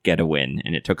get a win,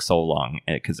 and it took so long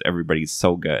because everybody's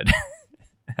so good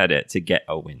at it to get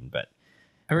a win. But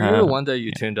I remember one day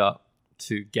you turned up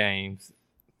to games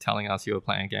telling us you were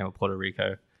playing a game of Puerto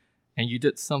Rico, and you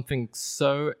did something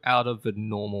so out of the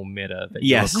normal meta that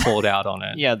you were called out on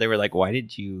it. Yeah, they were like, "Why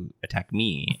did you attack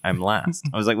me? I'm last."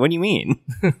 I was like, "What do you mean?"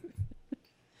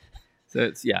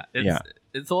 So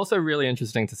it's also really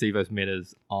interesting to see those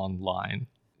metas online.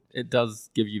 It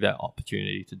does give you that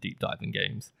opportunity to deep dive in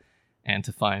games and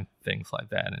to find things like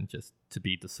that, and just to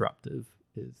be disruptive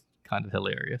is kind of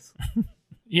hilarious.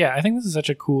 Yeah, I think this is such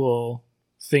a cool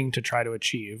thing to try to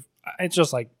achieve. It's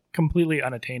just like completely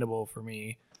unattainable for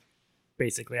me.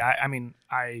 Basically, I mean,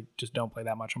 I just don't play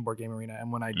that much on Board Game Arena,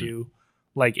 and when I do,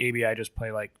 like AB, I just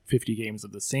play like 50 games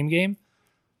of the same game.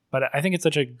 But I think it's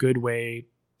such a good way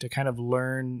to kind of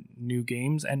learn new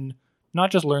games, and not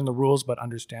just learn the rules, but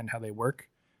understand how they work.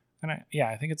 And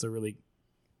I think it's a really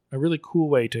cool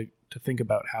way to think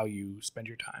about how you spend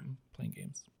your time playing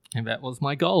games. And that was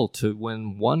my goal, to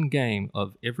win 1 game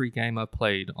of every game I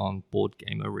played on Board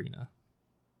Game Arena.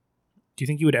 Do you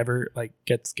think you would ever like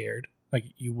get scared? Like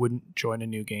you wouldn't join a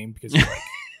new game because you're like,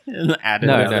 Add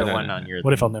No, another no, one no. on your.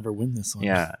 What if thing. I'll never win this one?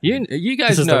 Yeah. You guys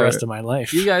This is know the rest of my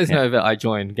life. You guys know that I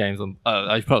joined games on.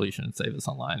 I probably shouldn't say this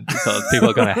online because people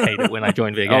are going to hate it when I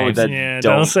join their games.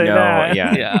 Don't say that.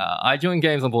 Yeah. Yeah, I joined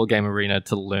games on Board Game Arena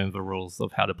to learn the rules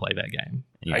of how to play that game.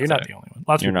 Oh, you're not the only one.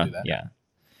 Lots of people do that. Yeah.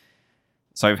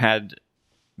 So I've had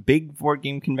big board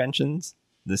game conventions.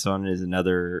 This one is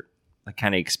another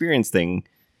kind of experience thing,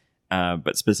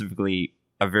 but specifically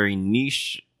a very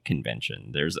niche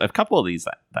convention. There's a couple of these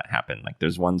that happen. Like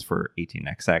there's ones for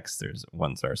 18xx. There's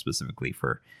ones that are specifically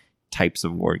for types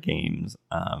of war games.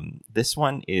 This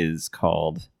one is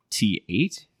called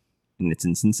T8, and it's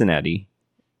in Cincinnati.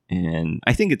 And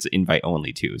I think it's invite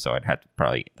only too, so I'd have to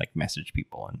probably message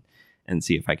people and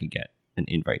see if I could get an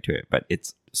invite to it. But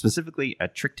it's specifically a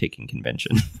trick-taking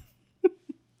convention.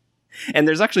 And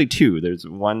there's actually two. There's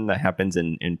one that happens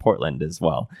in Portland as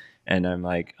well. And I'm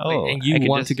like, and you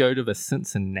want to go to the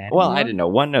Cincinnati? Well, one? I don't know.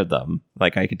 One of them, I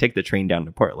could take the train down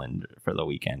to Portland for the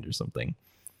weekend or something.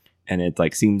 And it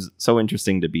seems so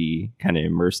interesting to be kind of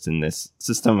immersed in this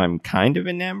system I'm kind of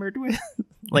enamored with.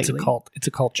 It's a cult. It's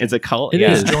a cult. It's a cult. It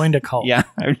is. Joined a cult. Yeah,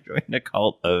 I've joined a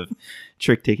cult of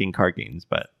trick-taking card games.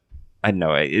 But I don't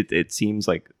know. It seems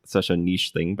like such a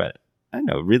niche thing, but I don't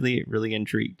know. Really, really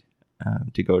intrigued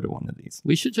to go to one of these.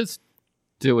 We should just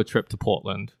do a trip to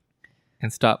Portland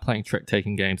and start playing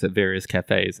trick-taking games at various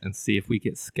cafes and see if we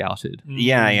get scouted.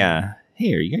 Yeah.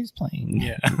 Hey, are you guys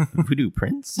playing Voodoo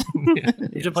Prince?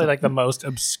 You should play the most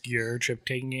obscure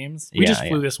trip-taking games. We just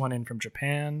flew this one in from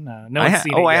Japan. No one's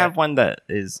seen it yet. I have one that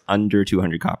is under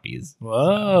 200 copies.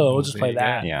 Whoa, we'll just play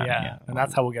that. Yeah. And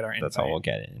that's how we'll get our invite. That's how we'll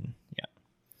get it in.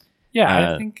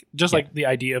 Yeah, I think just the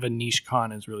idea of a niche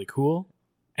con is really cool.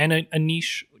 And a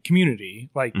niche community,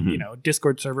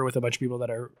 Discord server with a bunch of people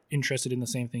that are interested in the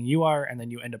same thing you are, and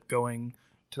then you end up going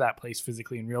to that place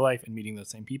physically in real life and meeting those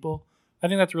same people. I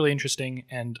think that's really interesting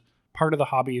and part of the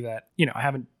hobby that, I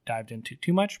haven't dived into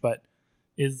too much, but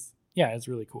is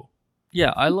really cool.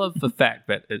 Yeah, I love the fact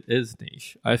that it is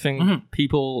niche. I think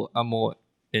people are more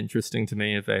interesting to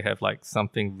me if they have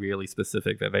something really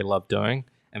specific that they love doing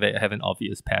and they have an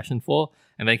obvious passion for,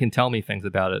 and they can tell me things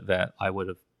about it that I would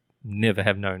have never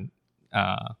have known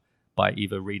by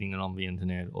either reading it on the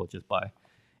internet or just by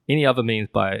any other means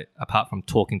apart from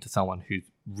talking to someone who's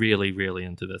really, really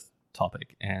into this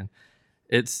topic. And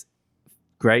it's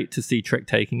great to see trick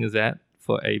taking is that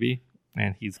for AB,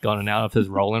 and he's gotten out of his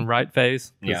roll and write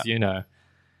phase because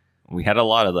we had a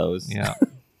lot of those. Yeah,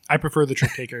 I prefer the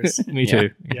trick takers. Me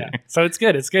too. Yeah, so it's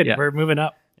good. It's good. Yeah. We're moving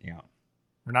up. Yeah,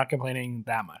 we're not complaining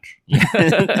that much.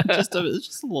 just a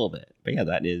little bit. But yeah,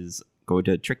 that is go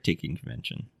to a trick taking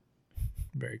convention.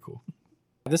 Very cool.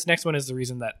 This next one is the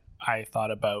reason that I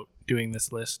thought about doing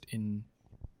this list in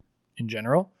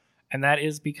general, and that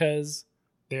is because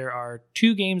there are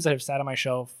two games that have sat on my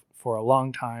shelf for a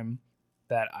long time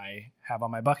that I have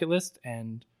on my bucket list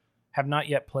and have not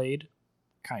yet played,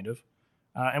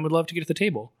 and would love to get to the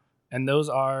table. And those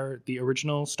are the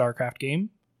original StarCraft game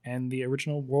and the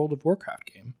original World of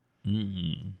Warcraft game.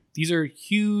 Mm. These are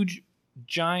huge,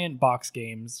 giant box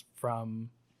games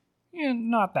from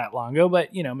not that long ago,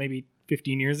 but maybe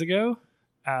 15 years ago,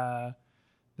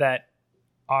 that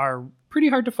are pretty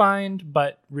hard to find,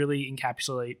 but really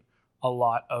encapsulate a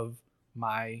lot of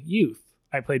my youth.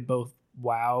 I played both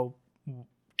WoW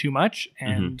too much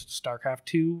and StarCraft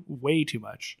 2 way too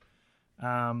much.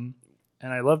 And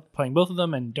I love playing both of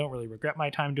them and don't really regret my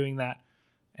time doing that,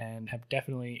 and have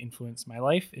definitely influenced my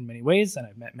life in many ways. And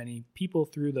I've met many people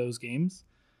through those games.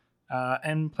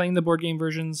 And playing the board game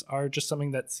versions are just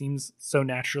something that seems so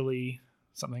naturally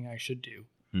something I should do.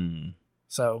 Mm.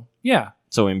 So, yeah.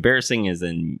 So embarrassing is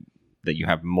in that you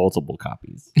have multiple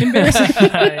copies Embarrassing.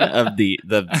 of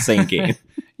the same game.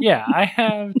 Yeah, I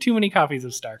have too many copies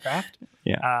of StarCraft.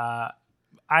 Yeah.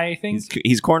 I think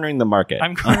he's cornering the market.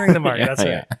 I'm cornering the market. That's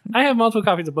right. Yeah. I have multiple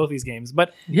copies of both these games,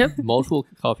 but you have multiple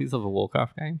copies of a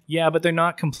Warcraft game? yeah, but they're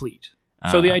not complete.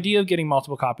 So the idea of getting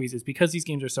multiple copies is because these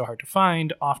games are so hard to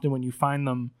find, often when you find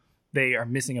them, they are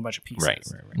missing a bunch of pieces. Right.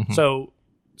 Mm-hmm. So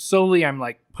slowly I'm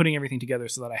putting everything together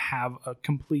so that I have a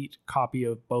complete copy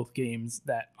of both games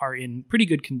that are in pretty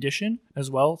good condition as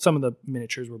well. Some of the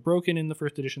miniatures were broken in the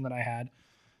first edition that I had.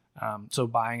 So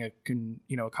buying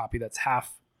a copy that's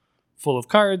half full of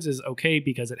cards is okay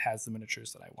because it has the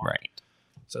miniatures that I want. Right.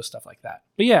 So stuff like that.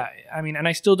 But yeah, and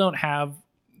I still don't have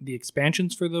the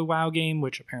expansions for the WoW game,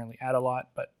 which apparently add a lot.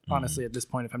 But honestly, at this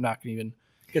point, if I'm not going to even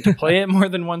get to play it more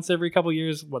than once every couple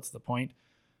years, what's the point?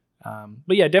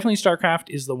 But yeah, definitely StarCraft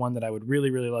is the one that I would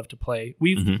really, really love to play.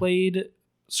 We've played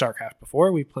StarCraft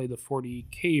before. We played the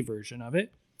 40K version of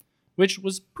it, which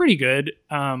was pretty good.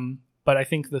 But I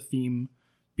think the theme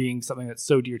being something that's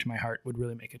so dear to my heart would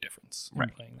really make a difference in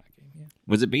Right. playing that game. Yeah.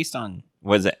 Was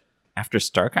it after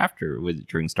StarCraft or was it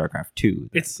during StarCraft 2?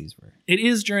 It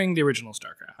is during the original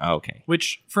StarCraft. Oh, okay.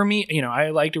 Which for me, I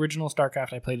liked original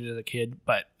StarCraft. I played it as a kid,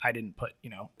 but I didn't put,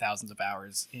 thousands of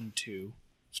hours into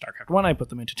StarCraft 1. I put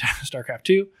them into StarCraft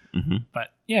 2. Mm-hmm.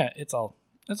 But yeah, it's all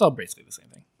basically the same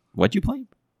thing. What'd you play?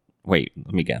 Wait,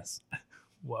 let me guess.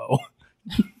 Whoa.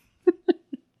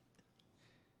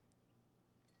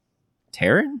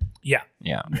 Terran? Yeah.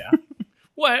 Yeah. Yeah.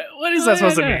 What is that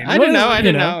supposed to mean? I didn't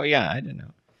know. Yeah, I didn't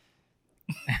know.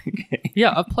 Okay.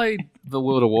 Yeah, I've played the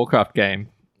World of Warcraft game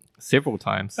several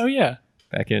times. Oh yeah.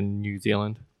 Back in New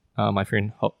Zealand. My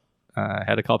friend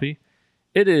had a copy.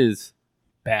 It is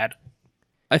Bad.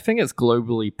 I think it's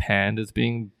globally panned as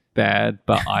being bad,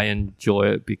 but I enjoy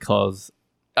it because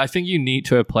I think you need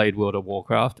to have played World of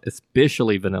Warcraft,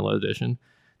 especially Vanilla Edition,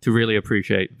 to really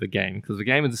appreciate the game, because the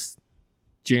game is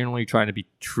generally trying to be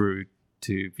true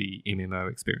to the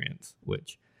MMO experience,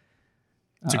 which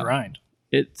It's a grind.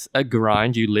 it's a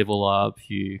grind. You level up,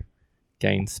 you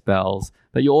gain spells,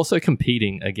 but you're also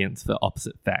competing against the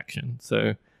opposite faction.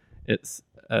 So it's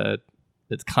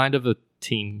kind of a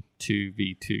team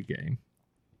 2v2 game,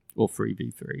 or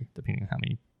 3v3, depending on how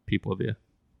many people are there.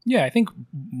 Yeah, I think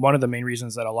one of the main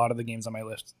reasons that a lot of the games on my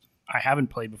list I haven't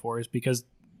played before is because,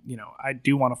 I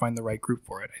do want to find the right group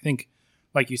for it. I think,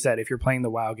 like you said, if you're playing the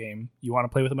WoW game, you want to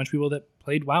play with a bunch of people that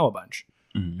played WoW a bunch.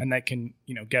 Mm-hmm. And that can,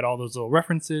 get all those little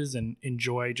references and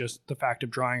enjoy just the fact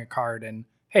of drawing a card and,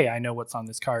 hey, I know what's on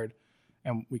this card,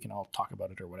 and we can all talk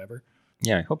about it or whatever.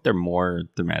 Yeah, I hope they're more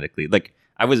thematically. Like,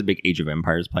 I was a big Age of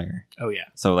Empires player. Oh, yeah.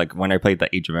 So, like, when I played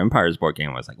the Age of Empires board game,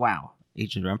 I was like, wow,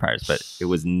 Age of Empires. But it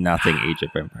was nothing Age of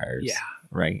Empires. Yeah.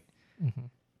 Right? Mm-hmm.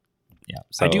 Yeah.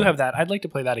 So I do have that. I'd like to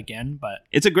play that again, but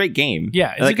it's a great game.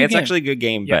 Yeah, it's a like good it's game. actually a good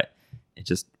game, Yeah. but it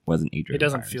just wasn't Age of it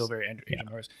doesn't Empires. feel very Age of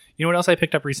Empires. You know what else I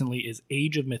picked up recently is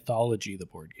Age of Mythology, the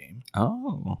board game.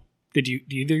 Oh. Do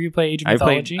either of you play Age of I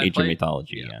played Mythology? Age of played-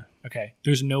 Mythology, yeah. yeah. Okay.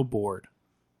 There's no board.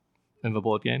 In the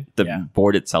board game. The Yeah.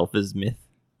 board itself is myth.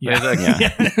 Yeah. Yeah.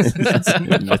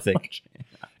 It's Mythic.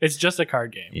 It's just a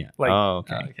card game. Yeah. Like, oh,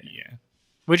 okay. yeah.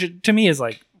 Which to me is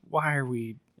like, why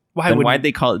Then would why'd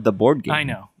they call it the board game? I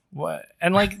know. What?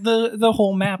 And like the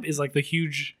whole map is like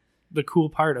the cool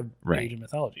part of Right. Age of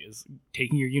Mythology is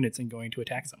taking your units and going to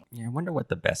attack someone. Yeah, I wonder what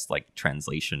the best like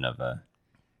translation of a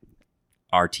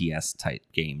RTS type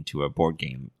game to a board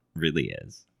game really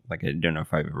is. Like, I don't know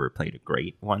if I've ever played a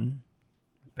great one,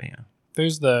 but yeah.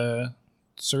 There's the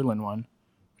Serlin one,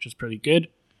 which is pretty good.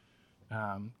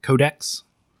 Codex.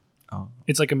 Oh,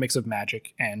 It's like a mix of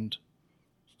Magic and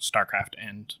StarCraft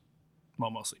and,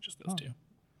 well, mostly just those two.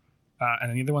 And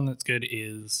then the other one that's good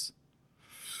is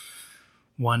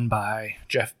one by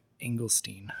Jeff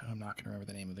Engelstein. I'm not going to remember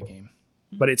the name of the game.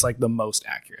 But it's like the most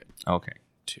accurate okay.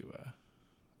 to a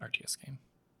RTS game.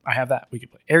 I have that. We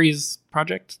could play. Ares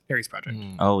Project.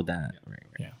 Mm. Oh, that right.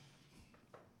 Yeah.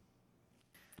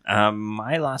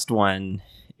 My last one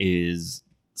is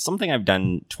something I've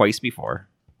done twice before,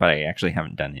 but I actually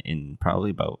haven't done it in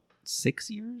probably about 6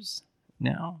 years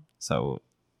now. So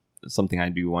something I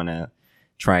do want to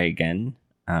try again.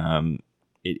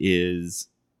 It is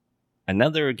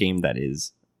another game that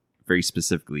is very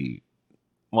specifically,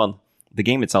 well, the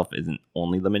game itself isn't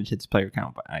only limited to player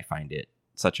count, but I find it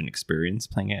such an experience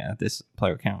playing it at this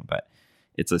player count. But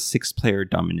it's a 6-player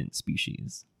dominant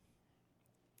species,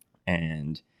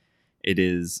 and it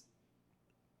is,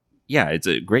 yeah, it's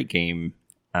a great game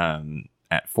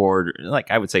at 4, like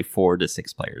I would say 4 to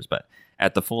 6 players, but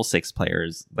at the full 6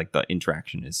 players, like the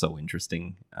interaction is so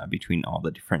interesting between all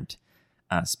the different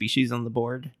species on the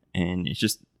board, and it's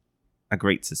just a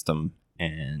great system.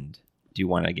 And do you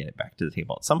want to get it back to the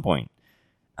table at some point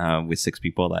with 6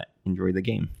 people that enjoy the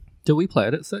game? Did we play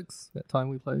it at 6 that time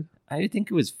we played? I think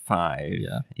it was 5.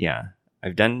 Yeah.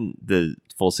 I've done the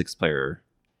full 6-player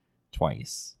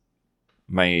twice.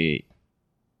 My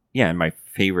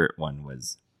favorite one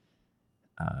was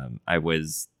I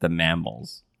was the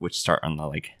mammals, which start on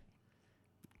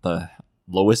the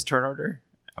lowest turn order,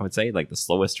 I would say, like the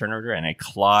slowest turn order, and I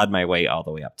clawed my way all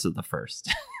the way up to the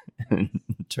first and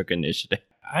took initiative.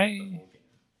 I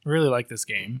really like this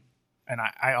game, and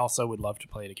I also would love to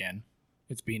play it again.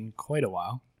 It's been quite a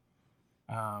while.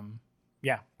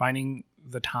 Finding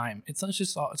the time. It's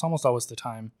almost always the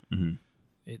time. Mm-hmm.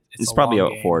 It's a probably long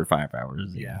about game. 4 or 5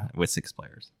 hours. Yeah. With 6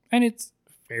 players. And it's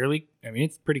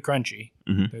it's pretty crunchy.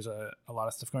 Mm-hmm. There's a lot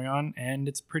of stuff going on, and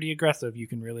it's pretty aggressive. You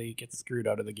can really get screwed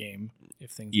out of the game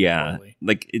if things go Yeah, poorly.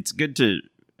 like it's good to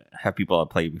have people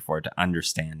play before to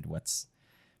understand what's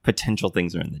potential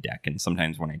things are in the deck. And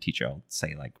sometimes when I teach, I'll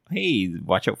say like, hey,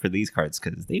 watch out for these cards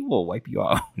because they will wipe you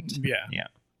out.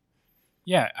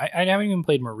 Yeah, I haven't even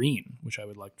played Marine, which I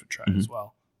would like to try as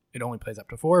well. It only plays up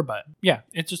to 4, but yeah,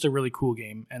 it's just a really cool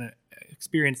game and an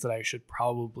experience that I should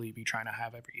probably be trying to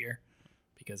have every year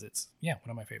because it's, one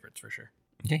of my favorites for sure.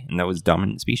 Okay, and that was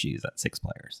Dominant Species at 6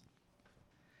 players.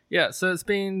 Yeah, so it's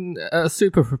been a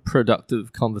super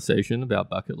productive conversation about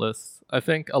bucket lists. I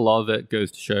think a lot of it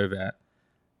goes to show that,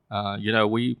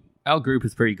 our group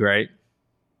is pretty great.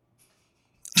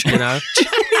 You know?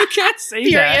 You can't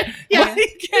say that. Yeah.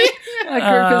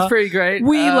 Our group is pretty great.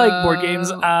 We like board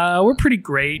games. We're pretty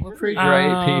great. We're pretty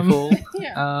great people.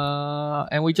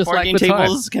 And we just Board like game the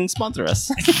tables can sponsor us.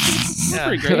 We're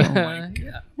pretty great. Oh my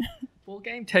God. Board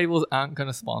game tables aren't going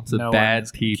to sponsor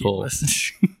bad people.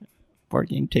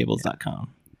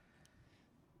 BoardGameTables.com.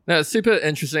 Now, it's super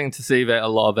interesting to see that a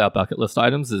lot of our bucket list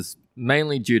items is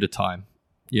mainly due to time.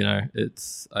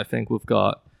 I think we've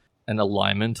got an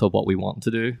alignment of what we want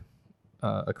to do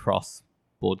across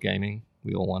board gaming.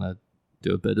 We all want to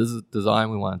do a bit of design.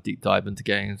 We want to deep dive into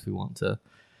games. We want to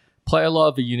play a lot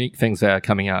of the unique things that are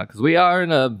coming out because we are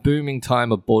in a booming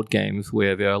time of board games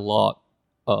where there are a lot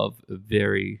of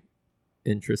very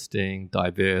interesting,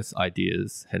 diverse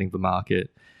ideas hitting the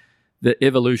market. The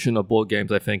evolution of board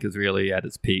games, I think, is really at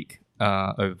its peak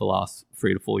over the last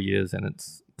 3 to 4 years, and it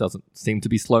doesn't seem to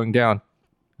be slowing down.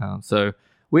 So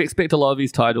we expect a lot of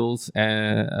these titles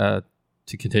to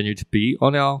continue to be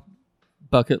on our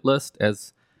bucket list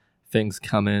as things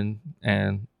come in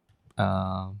and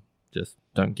just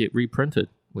don't get reprinted,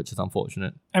 which is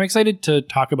unfortunate. I'm excited to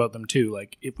talk about them too.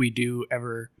 Like if we do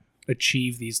ever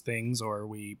achieve these things or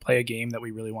we play a game that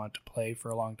we really want to play for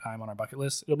a long time on our bucket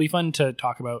list, it'll be fun to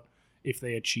talk about if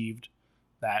they achieved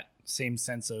that same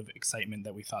sense of excitement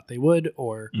that we thought they would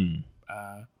or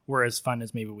were as fun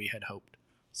as maybe we had hoped.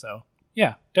 So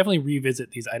yeah, definitely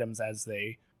revisit these items as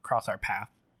they cross our path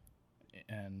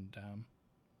and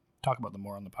talk about them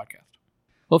more on the podcast.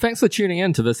 Well, thanks for tuning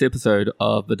in to this episode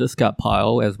of The Discard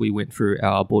Pile as we went through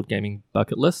our board gaming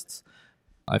bucket lists.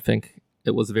 I think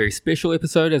it was a very special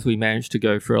episode as we managed to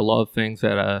go through a lot of things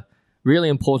that are really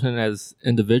important as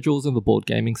individuals in the board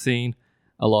gaming scene.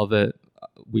 A lot of it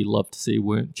we love to see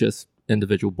weren't just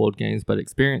individual board games, but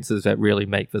experiences that really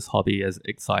make this hobby as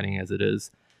exciting as it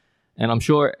is. And I'm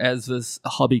sure as this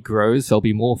hobby grows, there'll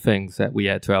be more things that we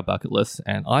add to our bucket list.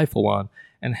 And I, for one,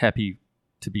 am happy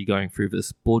to be going through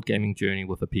this board gaming journey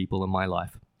with the people in my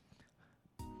life.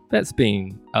 That's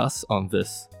been us on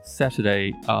this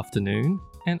Saturday afternoon.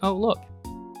 And oh look,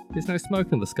 there's no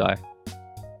smoke in the sky.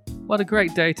 What a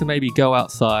great day to maybe go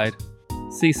outside,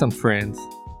 see some friends,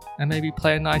 and maybe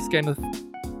play a nice game of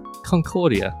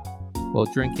Concordia while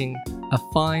drinking a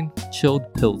fine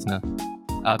chilled Pilsner.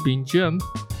 I've been Jim.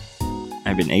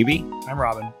 I've been Avi. I'm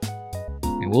Robin.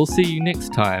 And we'll see you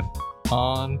next time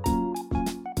on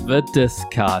The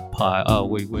Discard Pile. Oh,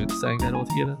 we weren't saying that all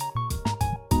together.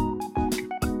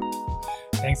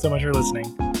 Thanks so much for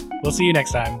listening. We'll see you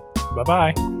next time.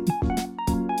 Bye-bye.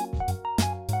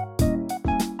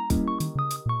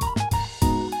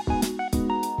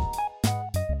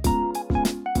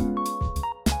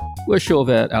 We're sure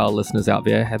that our listeners out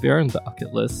there have their own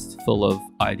bucket lists full of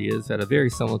ideas that are very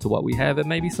similar to what we have and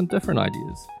maybe some different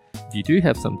ideas. If you do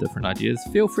have some different ideas,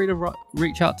 feel free to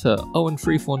reach out to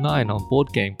Owen349 on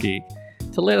Board Game Geek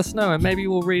to let us know, and maybe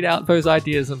we'll read out those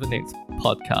ideas in the next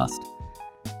podcast.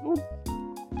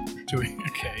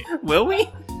 Okay. Will we?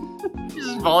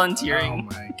 Just volunteering.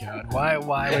 Oh my god. Why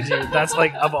would you? That's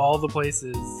like of all the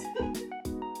places.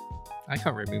 I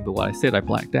can't remember what I said. I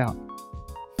blacked out.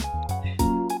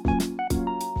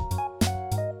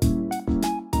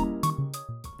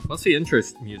 What's the intro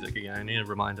music again? I need a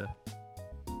reminder.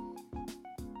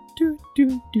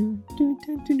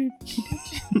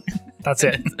 That's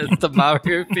it. It's the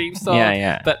Mario theme song.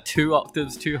 Yeah. But 2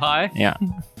 octaves too high. Yeah.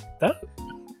 That's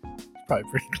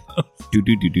probably pretty close.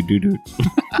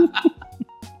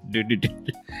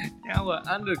 Now we're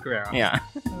underground. Yeah.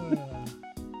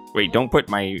 Wait, don't put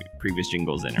my previous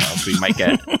jingles in or else we might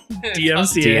get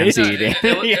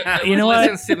DMCA. You know less what?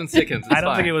 than 7 seconds. I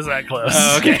don't think it was that close.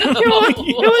 Oh, okay. It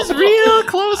was real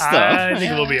close though. I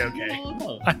think we'll be okay.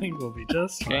 I think we'll be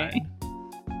just fine.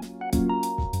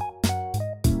 Okay.